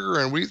 sugar,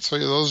 and wheat. So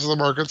those are the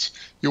markets.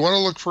 You want to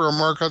look for a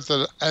market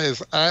that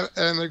is at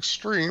an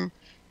extreme.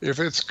 If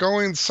it's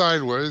going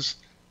sideways,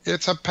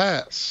 it's a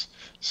pass.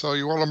 So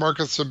you want a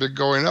market that's been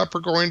going up or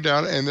going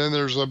down, and then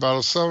there's about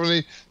a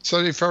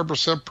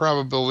 75%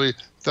 probability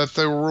that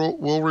they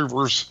will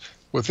reverse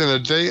within a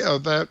day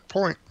of that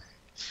point.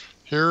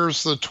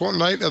 Here's the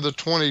night of the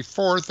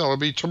 24th. That'll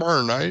be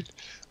tomorrow night.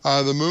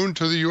 The moon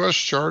to the U.S.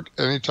 chart.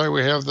 Anytime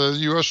we have the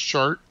U.S.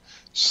 chart,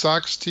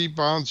 stocks,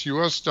 T-bonds,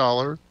 U.S.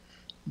 dollar.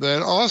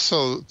 Then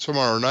also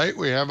tomorrow night,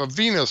 we have a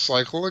Venus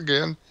cycle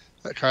again,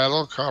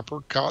 cattle, copper,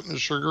 cotton,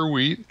 sugar,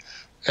 wheat.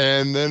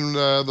 And then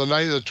the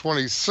night of the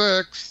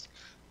 26th,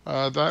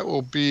 that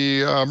will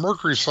be a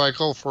Mercury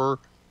cycle for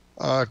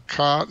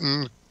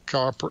cotton,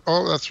 copper.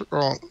 Oh, that's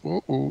wrong.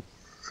 Ooh.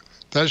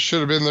 That should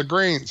have been the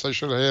grains. I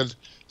should have had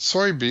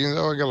soybeans.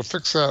 Oh, I got to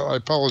fix that. I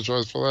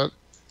apologize for that.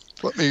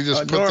 Let me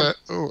just put Norm, that.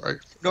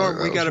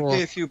 Norm, we got to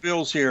pay a few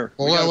bills here.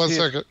 Hold on 1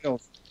 second.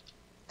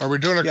 Are we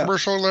doing a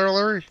commercial there,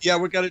 Larry? Yeah,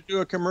 we got to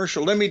do a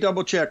commercial. Let me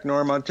double check,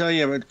 Norm. I'll tell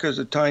you because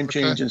of time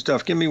change and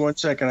stuff. Give me 1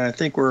 second. I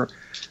think we're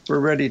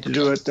ready to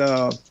do it.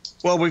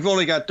 Well, we've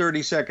only got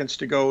 30 seconds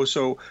to go.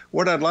 So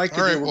what I'd like to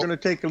do, we're going to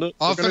take a little.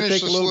 I'll finish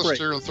this list break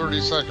here in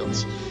 30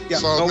 seconds. Yeah.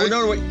 So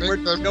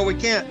no, we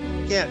can't.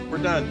 We're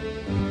done.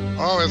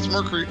 Oh, it's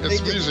Mercury.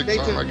 It's music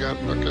time. I got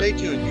it. Okay. Stay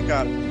tuned. You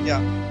got it.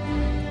 Yeah.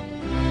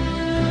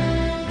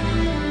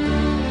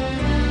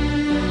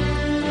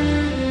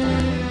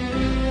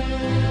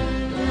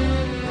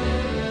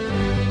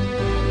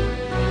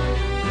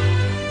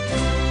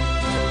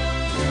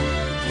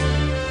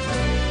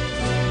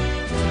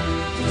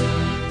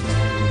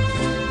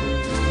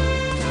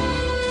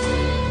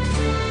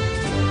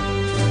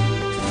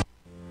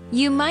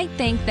 You might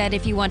think that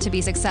if you want to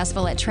be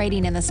successful at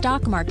trading in the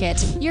stock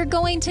market, you're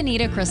going to need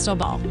a crystal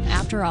ball.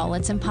 After all,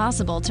 it's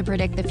impossible to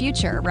predict the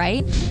future,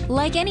 right?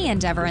 Like any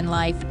endeavor in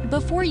life,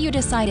 before you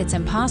decide it's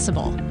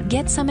impossible,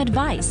 get some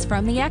advice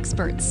from the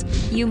experts.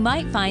 You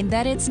might find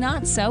that it's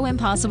not so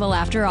impossible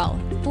after all.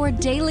 For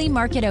daily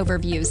market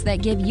overviews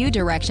that give you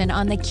direction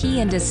on the key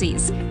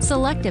indices,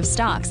 selective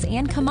stocks,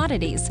 and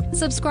commodities,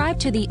 subscribe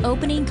to the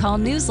Opening Call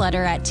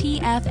newsletter at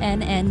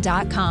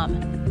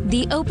TFNN.com.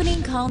 The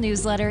Opening Call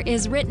newsletter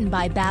is written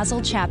by Basil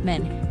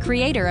Chapman,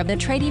 creator of the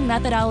trading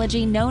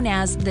methodology known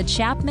as the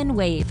Chapman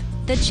Wave.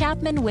 The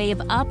Chapman Wave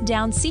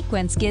up-down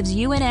sequence gives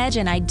you an edge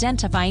in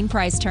identifying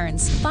price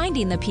turns,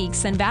 finding the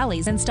peaks and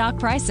valleys in stock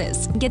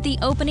prices. Get the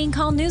Opening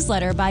Call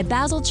newsletter by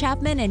Basil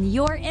Chapman in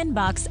your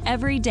inbox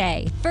every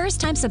day.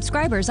 First-time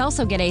subscribers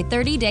also get a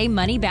 30-day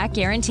money-back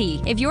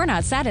guarantee. If you're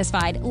not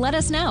satisfied, let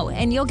us know,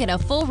 and you'll get a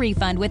full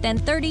refund within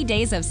 30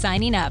 days of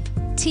signing up.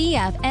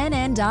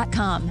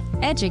 TFNN.com,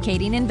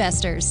 educating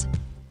investors.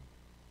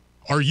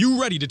 Are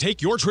you ready to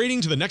take your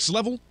trading to the next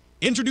level?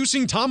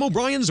 Introducing Tom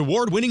O'Brien's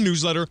award-winning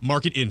newsletter,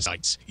 Market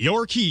Insights,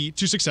 your key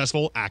to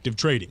successful active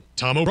trading.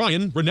 Tom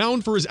O'Brien,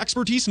 renowned for his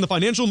expertise in the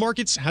financial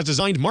markets, has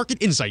designed Market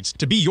Insights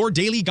to be your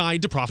daily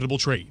guide to profitable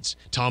trades.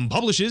 Tom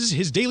publishes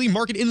his daily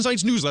Market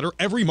Insights newsletter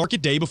every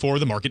market day before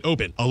the market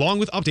open, along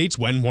with updates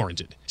when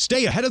warranted.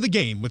 Stay ahead of the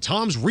game with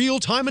Tom's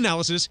real-time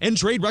analysis and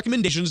trade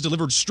recommendations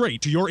delivered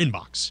straight to your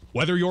inbox.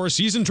 Whether you're a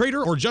seasoned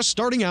trader or just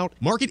starting out,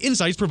 Market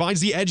Insights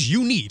provides the edge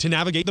you need to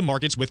navigate the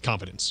markets with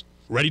confidence.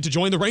 Ready to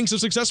join the ranks of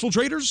successful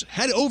traders?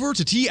 Head over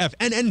to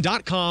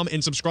TFNN.com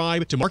and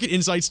subscribe to Market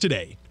Insights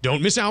today.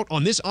 Don't miss out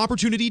on this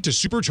opportunity to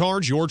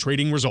supercharge your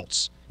trading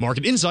results.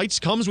 Market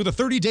Insights comes with a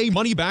 30-day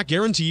money-back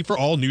guarantee for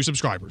all new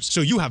subscribers, so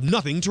you have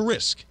nothing to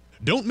risk.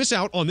 Don't miss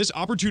out on this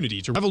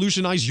opportunity to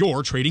revolutionize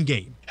your trading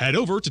game. Head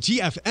over to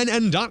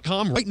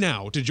TFNN.com right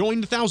now to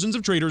join the thousands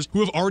of traders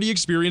who have already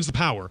experienced the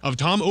power of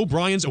Tom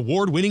O'Brien's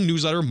award-winning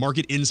newsletter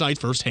Market Insights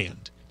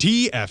firsthand.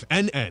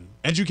 TFNN,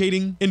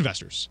 educating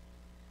investors.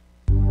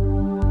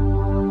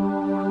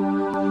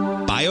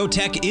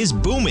 Biotech is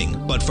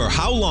booming, but for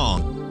how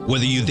long?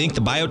 Whether you think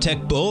the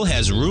biotech bull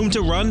has room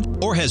to run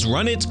or has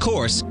run its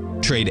course,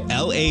 trade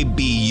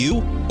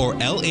LABU or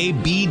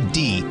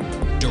LABD.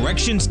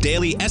 Direction's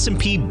daily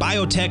S&P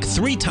Biotech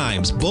 3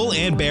 times bull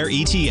and bear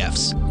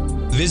ETFs.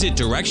 Visit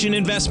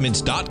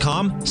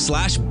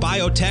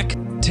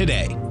directioninvestments.com/biotech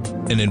today.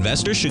 An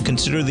investor should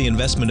consider the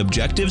investment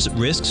objectives,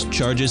 risks,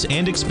 charges,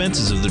 and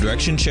expenses of the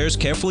Direction shares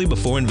carefully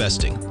before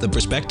investing. The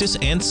prospectus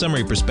and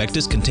summary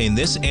prospectus contain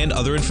this and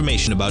other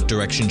information about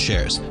Direction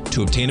shares.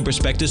 To obtain a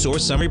prospectus or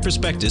summary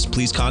prospectus,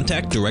 please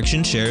contact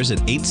Direction shares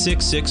at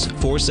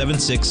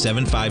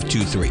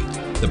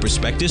 866-476-7523. The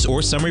prospectus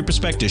or summary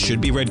prospectus should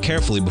be read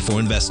carefully before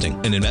investing.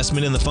 An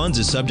investment in the funds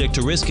is subject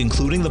to risk,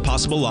 including the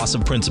possible loss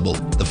of principal.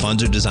 The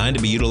funds are designed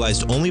to be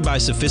utilized only by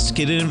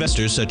sophisticated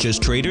investors such as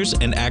traders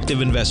and active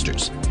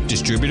investors.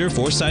 Distributor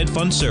Foreside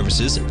Fund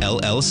Services,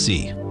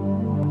 LLC.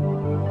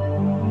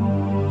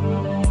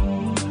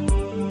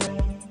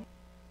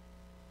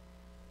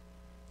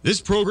 This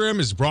program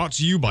is brought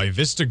to you by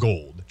Vista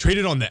Gold,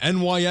 traded on the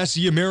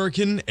NYSE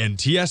American and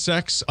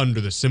TSX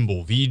under the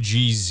symbol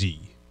VGZ.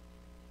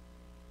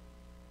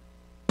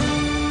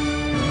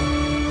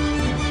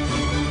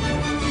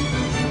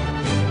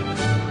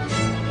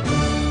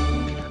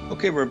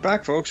 Okay, we're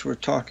back, folks. We're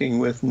talking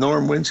with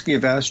Norm Winsky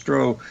of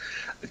Astro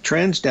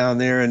Trends down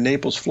there in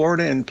Naples,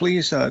 Florida. And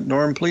please,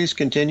 Norm, please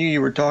continue.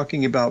 You were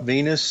talking about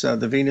Venus,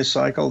 the Venus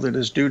cycle that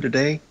is due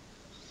today.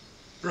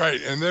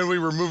 Right, and then we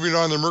were moving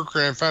on to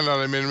Mercury. I found out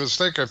I made a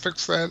mistake. I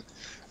fixed that.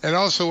 And I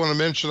also want to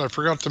mention, I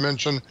forgot to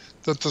mention,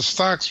 that the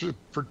stocks would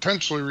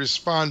potentially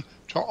respond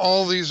to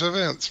all these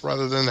events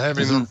rather than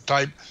having them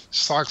type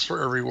stocks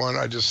for everyone.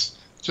 I just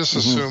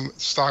assume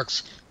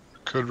stocks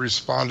could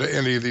respond to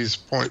any of these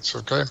points,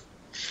 okay?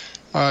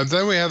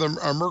 Then we have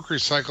our Mercury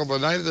cycle, the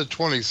night of the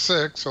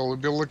 26th. So we'll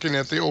be looking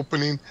at the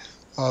opening.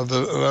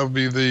 That would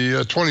be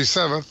the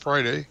 27th,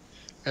 Friday,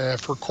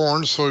 for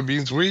corn,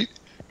 soybeans, wheat.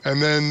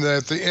 And then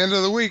at the end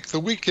of the week,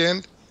 the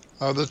weekend,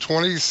 the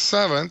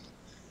 27th,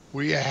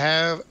 we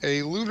have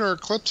a lunar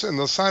eclipse in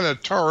the sign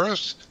of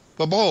Taurus,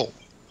 the bull.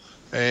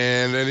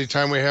 And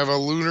anytime we have a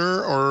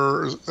lunar,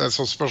 or that's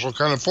a special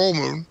kind of full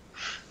moon,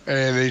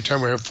 and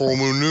anytime we have full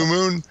moon, new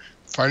moon,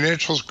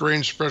 financials,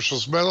 grain,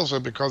 precious metals,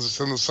 and because it's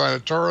in the sign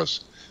of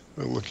Taurus,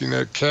 we're looking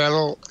at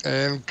cattle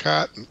and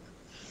cotton.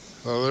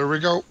 So there we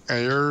go.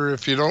 And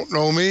if you don't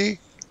know me,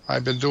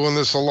 I've been doing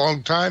this a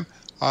long time.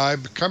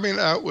 I'm coming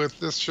out with,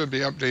 this should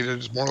be updated,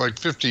 it's more like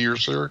 50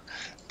 years here,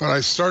 but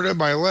I started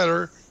my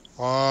letter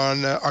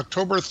on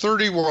October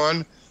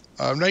 31,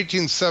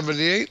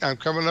 1978. I'm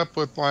coming up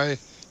with my,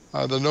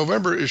 the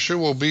November issue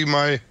will be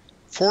my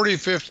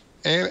 45th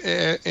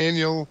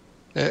annual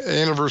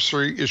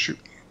anniversary issue.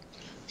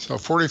 So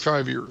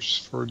 45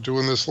 years for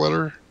doing this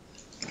letter.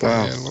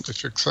 Wow. And let me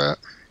fix that.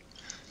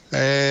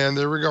 And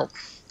there we go.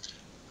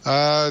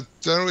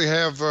 Then we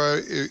have,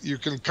 you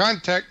can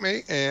contact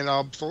me, and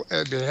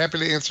I'd be happy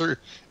to answer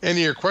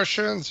any of your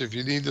questions. If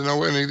you need to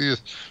know any of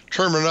these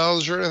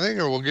terminology or anything,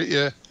 or we'll get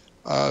you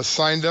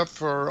signed up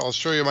for, I'll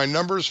show you my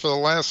numbers for the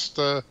last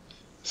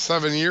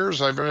 7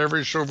 years. I've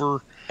averaged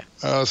over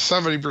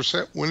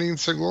 70% winning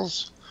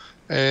signals.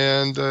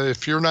 And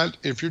if you're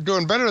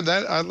doing better than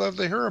that, I'd love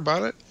to hear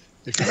about it.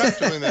 If you're not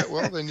doing that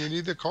well, then you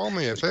need to call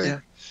me, I think. Yeah.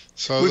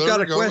 So We've there got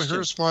we a go. question.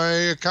 Here's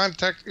my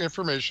contact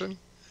information. You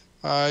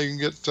can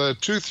get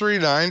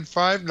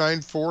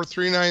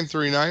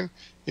 239-594-3939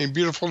 in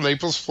beautiful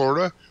Naples,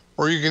 Florida,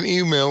 or you can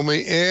email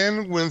me,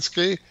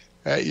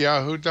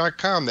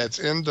 nwinsky@yahoo.com. That's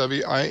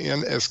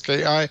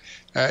NWINSKI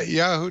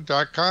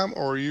 @yahoo.com,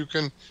 or you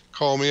can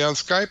call me on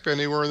Skype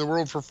anywhere in the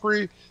world for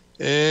free,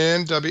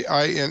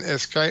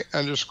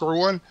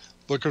 NWINSKI_1.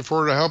 Looking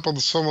forward to helping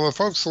some of the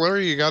folks.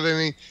 Larry, you got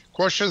any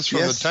questions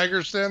from the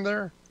Tigers Den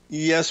there?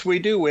 Yes, we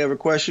do. We have a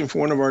question for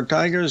one of our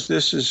Tigers.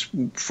 This is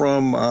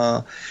from,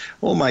 oh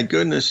my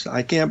goodness,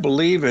 I can't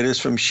believe it. It's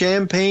from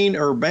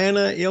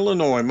Champaign-Urbana,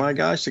 Illinois. My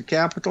gosh, the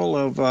capital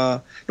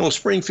of,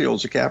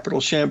 Springfield's the capital.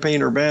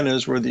 Champaign-Urbana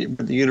is where the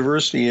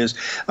university is.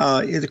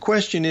 The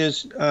question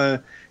is,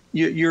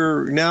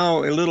 you're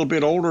now a little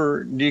bit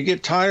older. Do you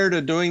get tired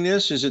of doing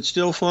this? Is it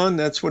still fun?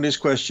 That's what his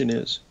question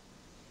is.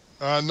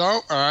 No,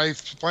 I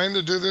plan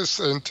to do this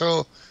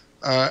until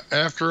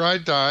after I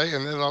die,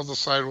 and then I'll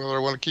decide whether I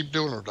want to keep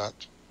doing it or not.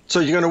 So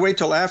you're going to wait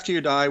till after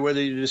you die,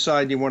 whether you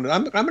decide you want to.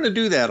 I'm going to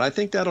do that. I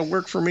think that'll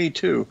work for me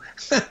too.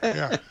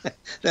 Yeah,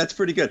 that's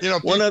pretty good. You know,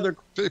 other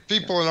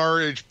people in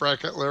our age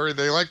bracket, Larry,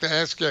 they like to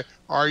ask you,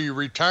 "Are you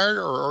retired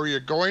or are you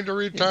going to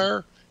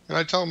retire?" Yeah. And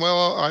I tell them,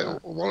 "Well, I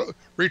want to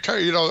retire."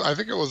 You know, I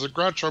think it was a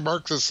Groucho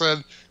Marx that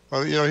said,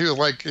 well, you know, he was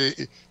like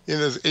in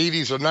his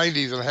 80s or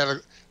 90s and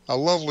had a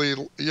lovely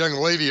young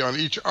lady on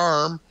each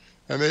arm.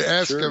 And they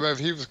asked him if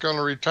he was going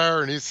to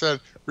retire, and he said,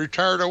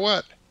 "Retire to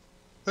what?"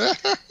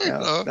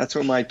 Yeah, that's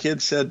what my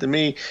kids said to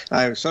me.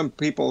 Some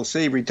people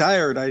say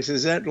retired. I said,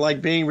 is that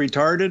like being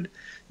retarded?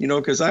 You know,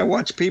 because I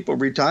watch people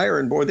retire,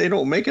 and boy, they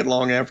don't make it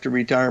long after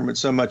retirement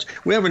so much.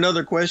 We have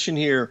another question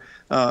here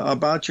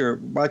about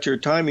your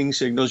timing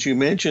signals. You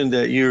mentioned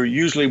that you're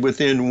usually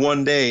within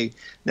 1 day.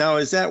 Now,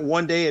 is that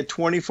 1 day a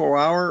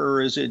 24-hour,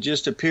 or is it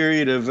just a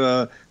period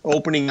of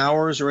opening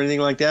hours or anything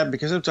like that?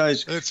 Because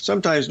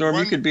sometimes Norm,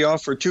 you could be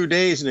off for 2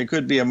 days, and it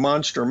could be a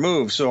monster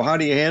move. So how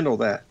do you handle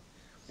that?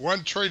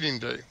 One trading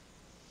day.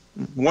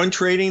 One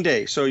trading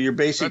day. So you're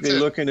basically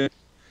looking at,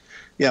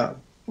 yeah.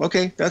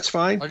 Okay, that's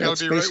fine. I got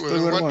to be right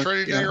within one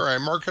trading day, or I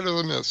mark it as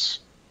a miss.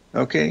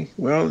 Okay,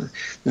 well,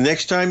 the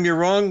next time you're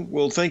wrong,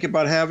 we'll think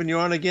about having you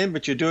on again,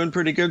 but you're doing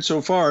pretty good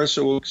so far,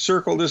 so we'll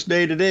circle this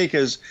day today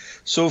because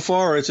so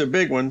far it's a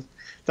big one.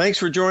 Thanks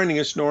for joining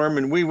us, Norm,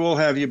 and we will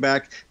have you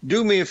back.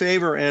 Do me a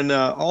favor and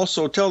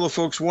also tell the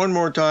folks one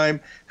more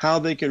time how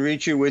they can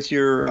reach you with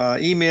your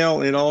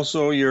email and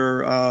also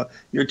your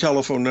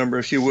telephone number,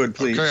 if you would,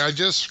 please. Okay, I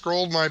just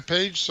scrolled my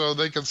page so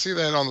they can see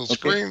that on the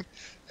screen,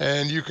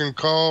 and you can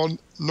call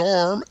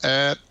Norm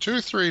at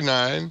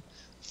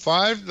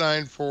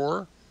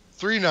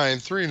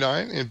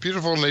 239-594-3939 in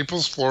beautiful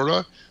Naples,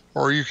 Florida,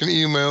 or you can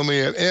email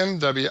me at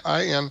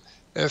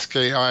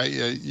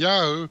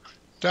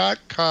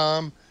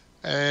nwinski@yahoo.com,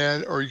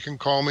 or you can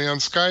call me on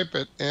Skype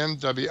at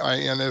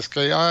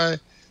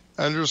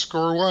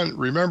nwinski_1.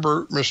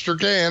 Remember, Mr.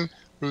 Gann,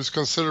 who's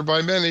considered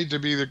by many to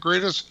be the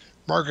greatest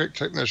market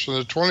technician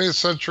of the 20th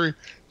century,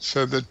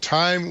 said that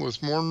time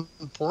was more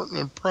important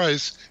than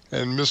price,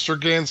 and Mr.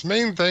 Gann's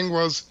main thing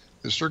was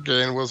Mr.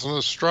 Gann was an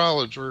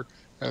astrologer,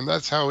 and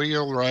that's how he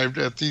arrived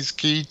at these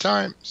key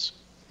times.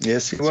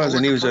 Yes, he was.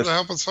 And he was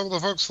helping some of the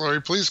folks,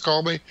 Larry. Please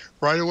call me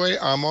right away.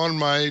 I'm on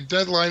my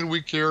deadline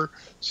week here,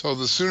 so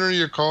the sooner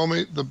you call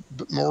me, the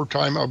more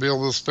time I'll be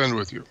able to spend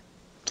with you.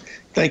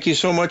 Thank you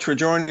so much for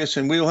joining us,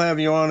 and we'll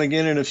have you on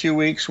again in a few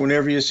weeks.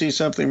 Whenever you see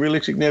something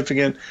really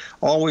significant,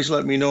 always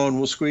let me know, and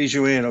we'll squeeze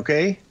you in,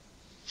 okay?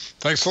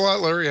 Thanks a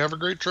lot, Larry. Have a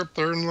great trip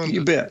there in London.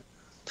 You bet.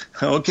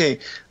 Okay,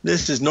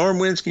 this is Norm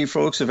Winski,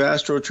 folks, of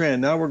Astro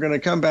Trend. Now we're going to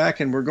come back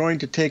and we're going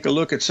to take a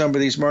look at some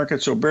of these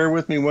markets. So bear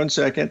with me 1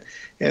 second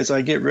as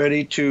I get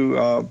ready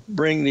to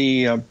bring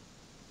the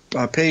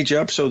page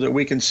up so that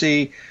we can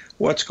see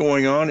what's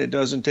going on. It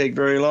doesn't take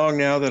very long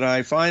now that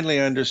I finally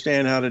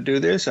understand how to do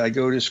this. I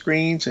go to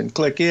screens and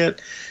click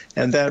it,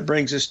 and that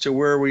brings us to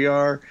where we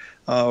are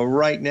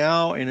right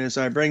now. And as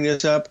I bring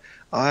this up,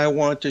 I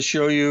want to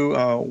show you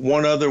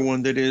one other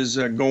one that is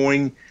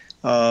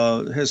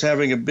is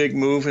having a big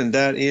move, and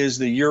that is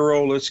the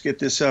euro. Let's get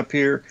this up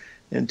here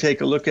and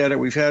take a look at it.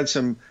 We've had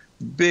some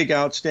big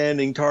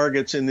outstanding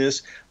targets in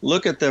this.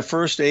 Look at the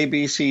first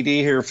ABCD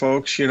here,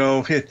 folks. You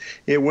know,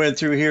 it went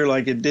through here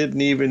like it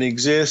didn't even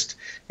exist,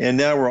 and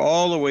now we're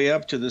all the way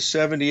up to the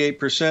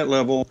 78%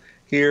 level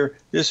here.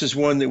 This is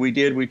one that we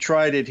did. We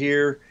tried it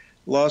here,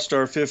 lost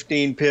our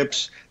 15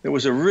 pips. It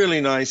was a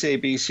really nice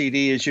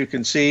ABCD, as you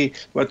can see,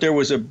 but there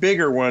was a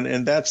bigger one,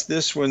 and that's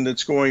this one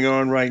that's going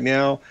on right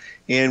now.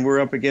 And we're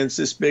up against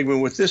this big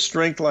one. With this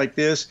strength like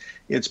this,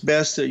 it's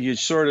best that you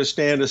sort of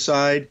stand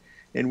aside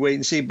and wait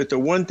and see. But the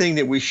one thing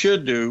that we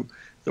should do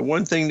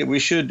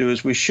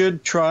is we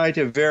should try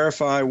to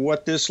verify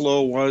what this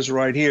low was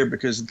right here,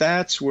 because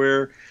that's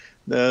where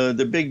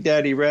the big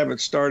daddy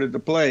rabbit started to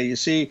play. You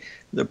see,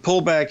 the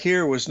pullback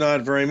here was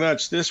not very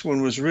much. This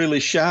one was really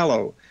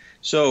shallow.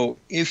 So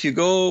if you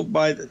go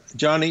by,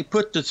 Johnny,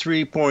 put the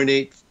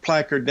 3.8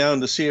 placard down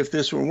to see if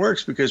this one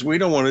works, because we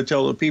don't want to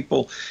tell the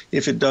people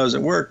if it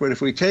doesn't work. But if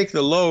we take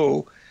the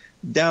low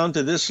down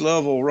to this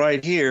level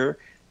right here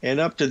and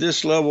up to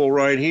this level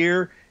right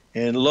here,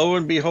 and lo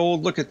and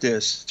behold, look at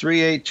this,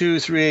 382,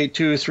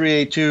 382,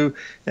 382,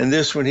 and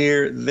this one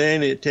here,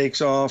 then it takes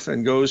off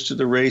and goes to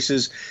the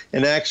races.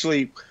 And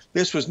actually,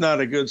 this was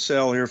not a good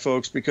sell here,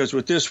 folks, because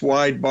with this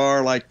wide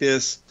bar like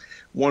this,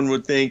 one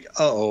would think,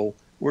 uh-oh,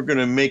 we're going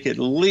to make at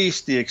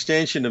least the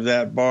extension of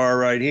that bar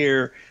right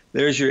here.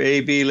 There's your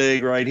AB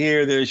leg right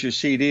here. There's your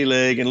CD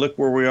leg. And look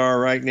where we are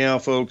right now,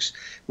 folks.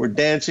 We're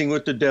dancing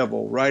with the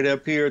devil right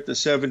up here at the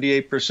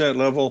 78%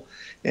 level.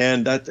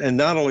 And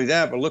not only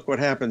that, but look what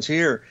happens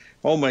here.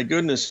 Oh, my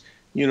goodness.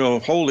 You know,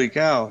 holy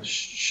cow.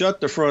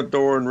 Shut the front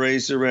door and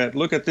raise the rent.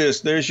 Look at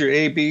this. There's your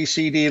AB,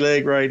 CD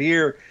leg right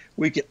here.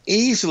 We can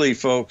easily,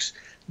 folks,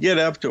 get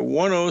up to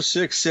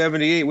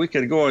 106.78. We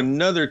could go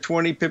another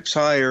 20 pips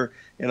higher,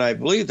 and I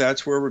believe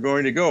that's where we're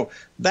going to go.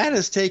 That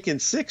has taken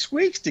 6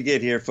 weeks to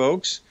get here,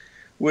 folks,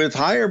 with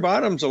higher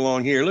bottoms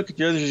along here. Look at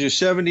there's your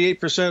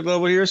 78%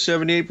 level here,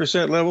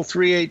 78% level,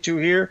 382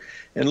 here,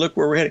 and look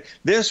where we're heading.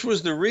 This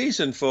was the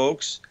reason,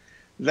 folks,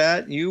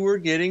 that you were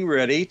getting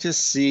ready to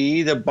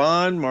see the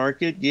bond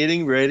market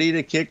getting ready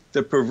to kick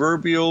the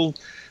proverbial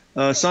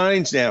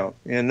signs down,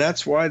 and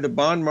that's why the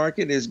bond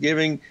market is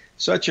giving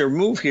such a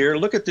move here.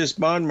 Look at this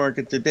bond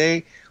market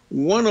today,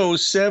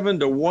 107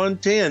 to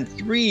 110,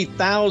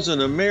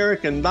 3,000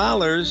 American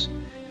dollars.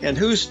 And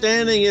who's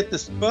standing at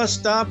the bus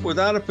stop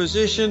without a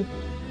position?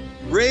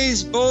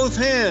 Raise both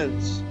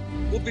hands.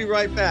 We'll be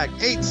right back.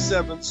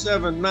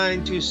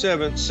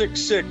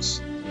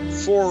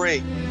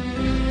 877-927-6648.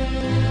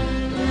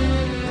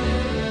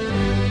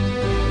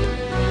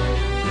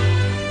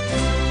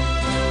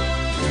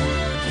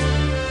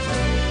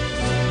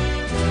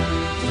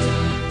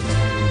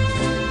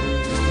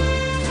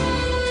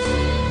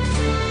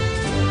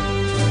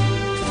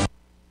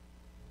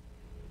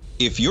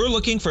 If you're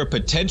looking for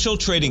potential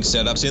trading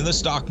setups in the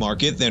stock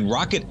market, then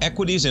Rocket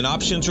Equities and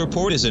Options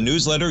Report is a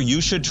newsletter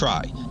you should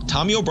try.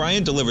 Tommy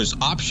O'Brien delivers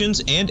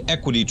options and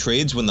equity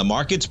trades when the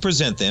markets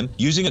present them,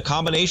 using a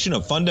combination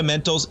of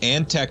fundamentals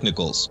and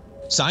technicals.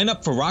 Sign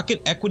up for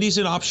Rocket Equities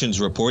and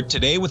Options Report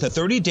today with a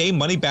 30-day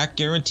money-back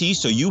guarantee,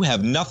 so you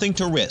have nothing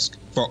to risk.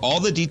 For all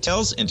the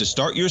details and to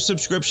start your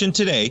subscription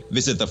today,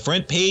 visit the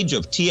front page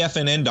of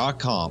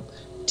TFNN.com.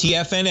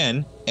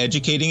 TFNN,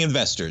 educating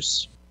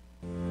investors.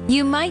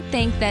 You might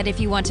think that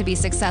if you want to be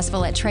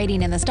successful at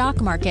trading in the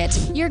stock market,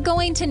 you're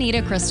going to need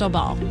a crystal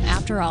ball.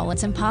 After all,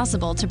 it's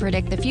impossible to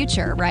predict the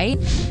future, right?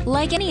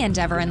 Like any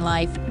endeavor in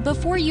life,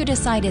 before you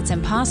decide it's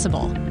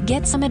impossible,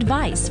 get some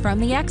advice from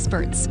the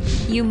experts.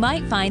 You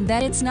might find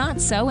that it's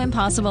not so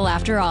impossible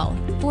after all.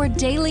 For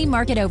daily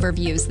market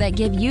overviews that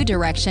give you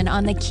direction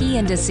on the key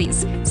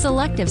indices,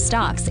 selective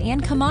stocks,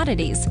 and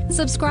commodities,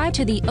 subscribe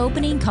to the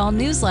Opening Call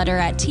newsletter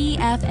at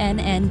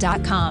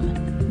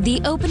TFNN.com. The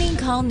Opening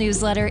Call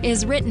newsletter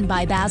is written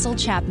by Basil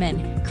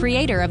Chapman,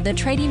 creator of the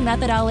trading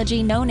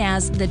methodology known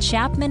as the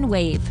Chapman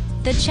Wave.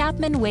 The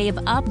Chapman Wave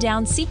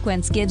up-down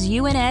sequence gives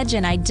you an edge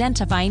in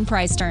identifying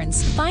price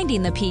turns,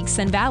 finding the peaks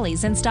and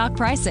valleys in stock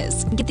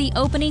prices. Get the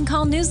Opening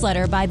Call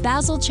newsletter by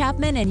Basil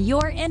Chapman in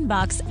your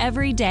inbox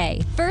every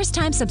day.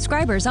 First-time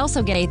subscribers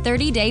also get a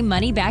 30-day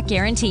money-back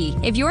guarantee.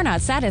 If you're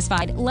not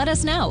satisfied, let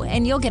us know,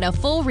 and you'll get a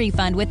full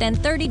refund within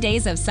 30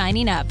 days of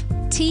signing up.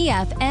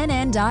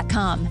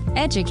 TFNN.com,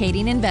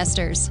 educating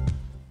investors.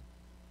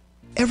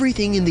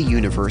 Everything in the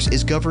universe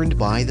is governed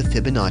by the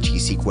Fibonacci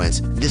sequence.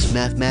 This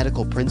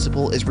mathematical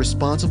principle is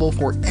responsible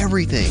for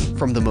everything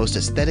from the most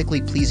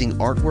aesthetically pleasing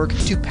artwork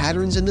to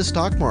patterns in the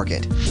stock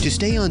market. To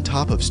stay on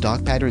top of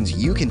stock patterns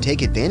you can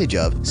take advantage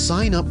of,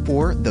 sign up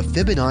for the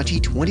Fibonacci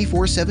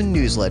 24/7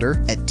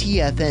 newsletter at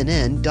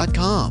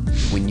TFNN.com.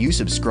 When you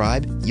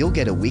subscribe, you'll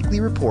get a weekly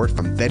report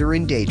from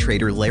veteran day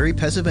trader Larry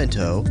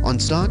Pesavento on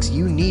stocks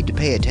you need to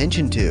pay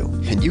attention to.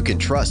 And you can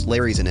trust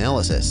Larry's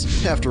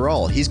analysis. After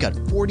all, he's got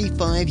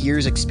 45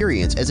 years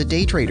experience as a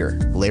day trader.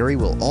 Larry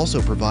will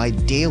also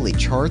provide daily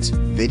charts,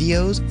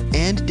 videos,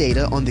 and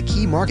data on the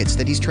key markets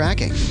that he's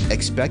tracking.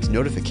 Expect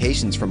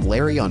notifications from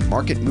Larry on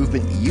market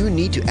movement you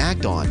need to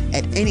act on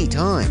at any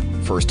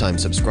time. First-time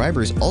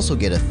subscribers also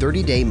get a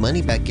 30-day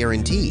money-back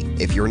guarantee.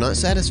 If you're not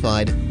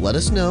satisfied, let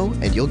us know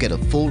and you'll get a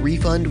full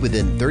refund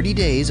within 30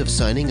 days of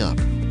signing up.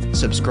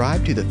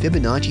 Subscribe to the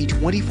Fibonacci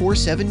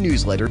 24/7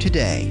 newsletter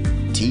today.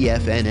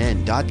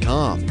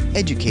 TFNN.com,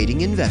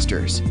 educating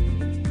investors.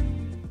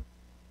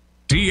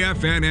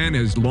 TFNN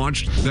has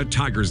launched the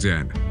Tiger's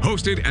Den.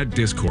 Hosted at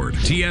Discord,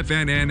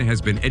 TFNN has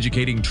been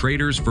educating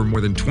traders for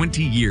more than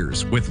 20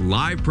 years with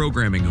live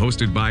programming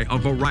hosted by a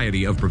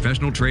variety of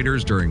professional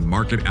traders during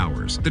market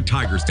hours. The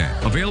Tiger's Den,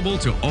 available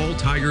to all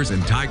tigers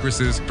and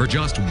tigresses for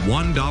just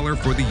 $1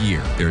 for the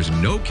year. There's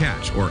no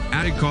catch or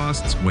added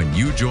costs when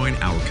you join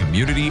our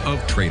community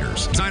of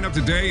traders. Sign up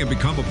today and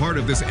become a part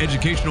of this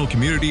educational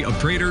community of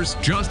traders.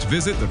 Just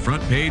visit the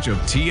front page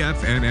of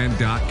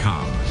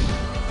TFNN.com.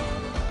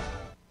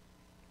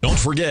 Don't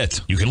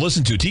forget, you can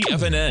listen to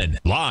TFNN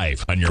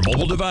live on your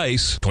mobile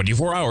device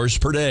 24 hours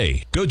per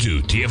day. Go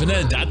to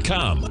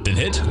TFNN.com, then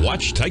hit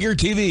Watch Tiger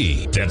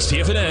TV. That's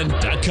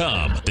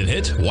TFNN.com, then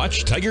hit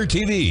Watch Tiger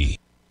TV.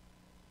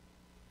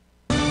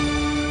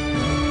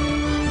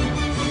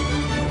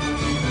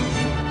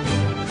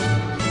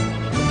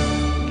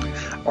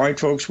 All right,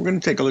 folks, we're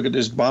going to take a look at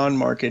this bond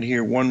market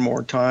here one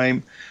more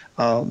time.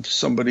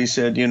 Somebody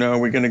said,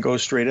 we're going to go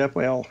straight up.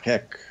 Well,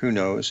 heck, who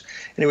knows?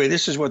 Anyway,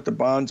 this is what the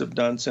bonds have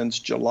done since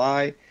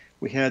July.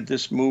 We had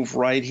this move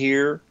right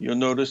here. You'll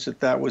notice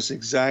that that was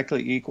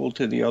exactly equal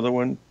to the other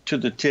one, to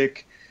the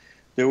tick.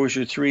 There was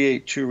your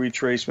 382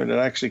 retracement. It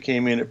actually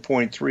came in at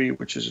 0.3,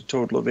 which is a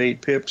total of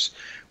 8 pips.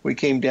 We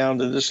came down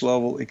to this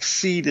level,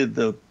 exceeded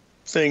the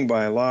thing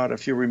by a lot,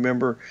 if you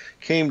remember,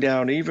 came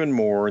down even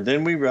more.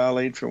 Then we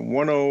rallied from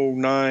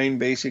 109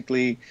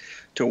 basically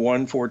to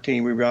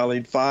 114. We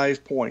rallied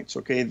 5 points.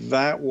 Okay,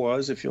 that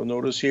was, if you'll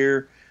notice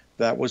here,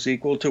 that was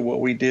equal to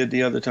what we did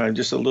the other time,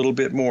 just a little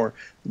bit more.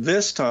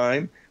 This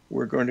time,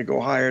 we're going to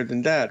go higher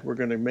than that. We're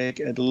going to make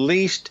at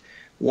least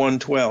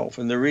 112.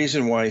 And the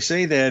reason why I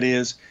say that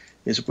is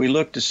if we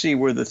look to see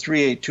where the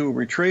 382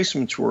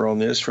 retracements were on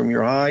this, from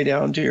your high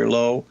down to your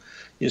low,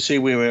 you see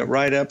we went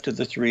right up to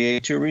the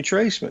 382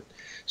 retracement.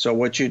 So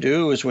what you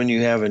do is when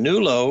you have a new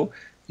low,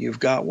 you've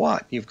got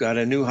what? You've got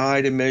a new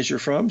high to measure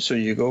from. So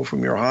you go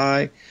from your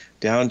high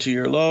down to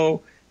your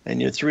low,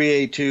 and your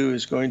 382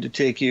 is going to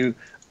take you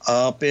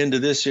up into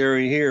this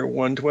area here,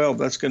 112.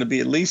 That's going to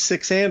be at least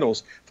 6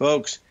 handles.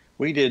 Folks,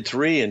 we did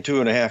 3 in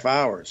 2.5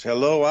 hours.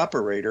 Hello,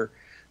 operator.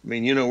 I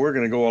mean, we're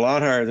going to go a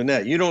lot higher than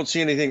that. You don't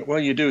see anything. Well,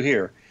 you do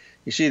here.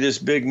 You see this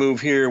big move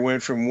here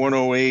went from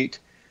 108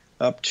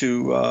 up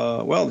to,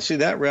 well, see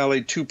that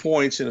rallied 2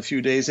 points in a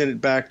few days, and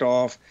it backed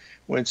off,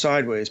 went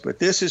sideways. But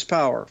this is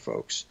power,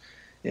 folks,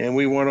 and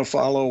we want to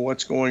follow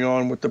what's going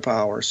on with the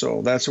power.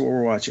 So that's what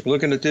we're watching.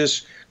 Looking at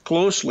this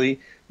closely,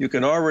 you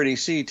can already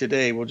see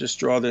today, we'll just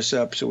draw this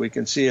up so we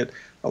can see it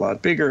a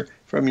lot bigger.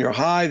 From your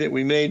high that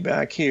we made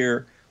back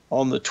here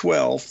on the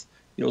 12th,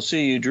 you'll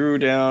see you drew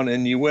down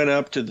and you went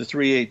up to the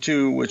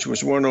 382, which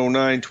was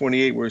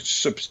 109.28. We're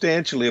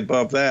substantially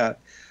above that.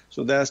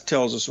 So that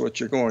tells us what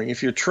you're going.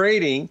 If you're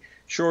trading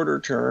shorter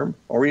term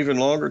or even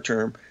longer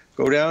term,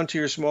 go down to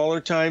your smaller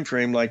time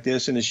frame like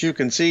this. And as you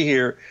can see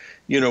here,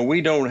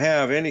 we don't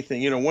have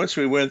anything. Once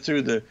we went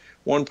through the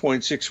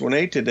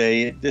 1.618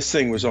 today, this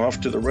thing was off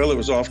to the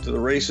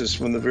races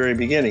from the very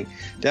beginning.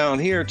 Down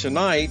here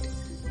tonight,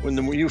 when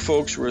you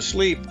folks were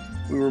asleep,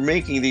 we were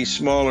making these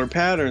smaller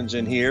patterns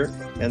in here,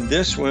 and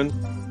this one,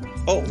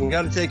 we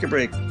got to take a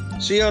break.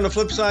 See you on the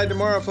flip side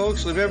tomorrow,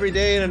 folks. Live every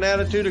day in an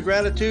attitude of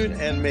gratitude,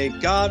 and may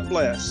God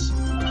bless.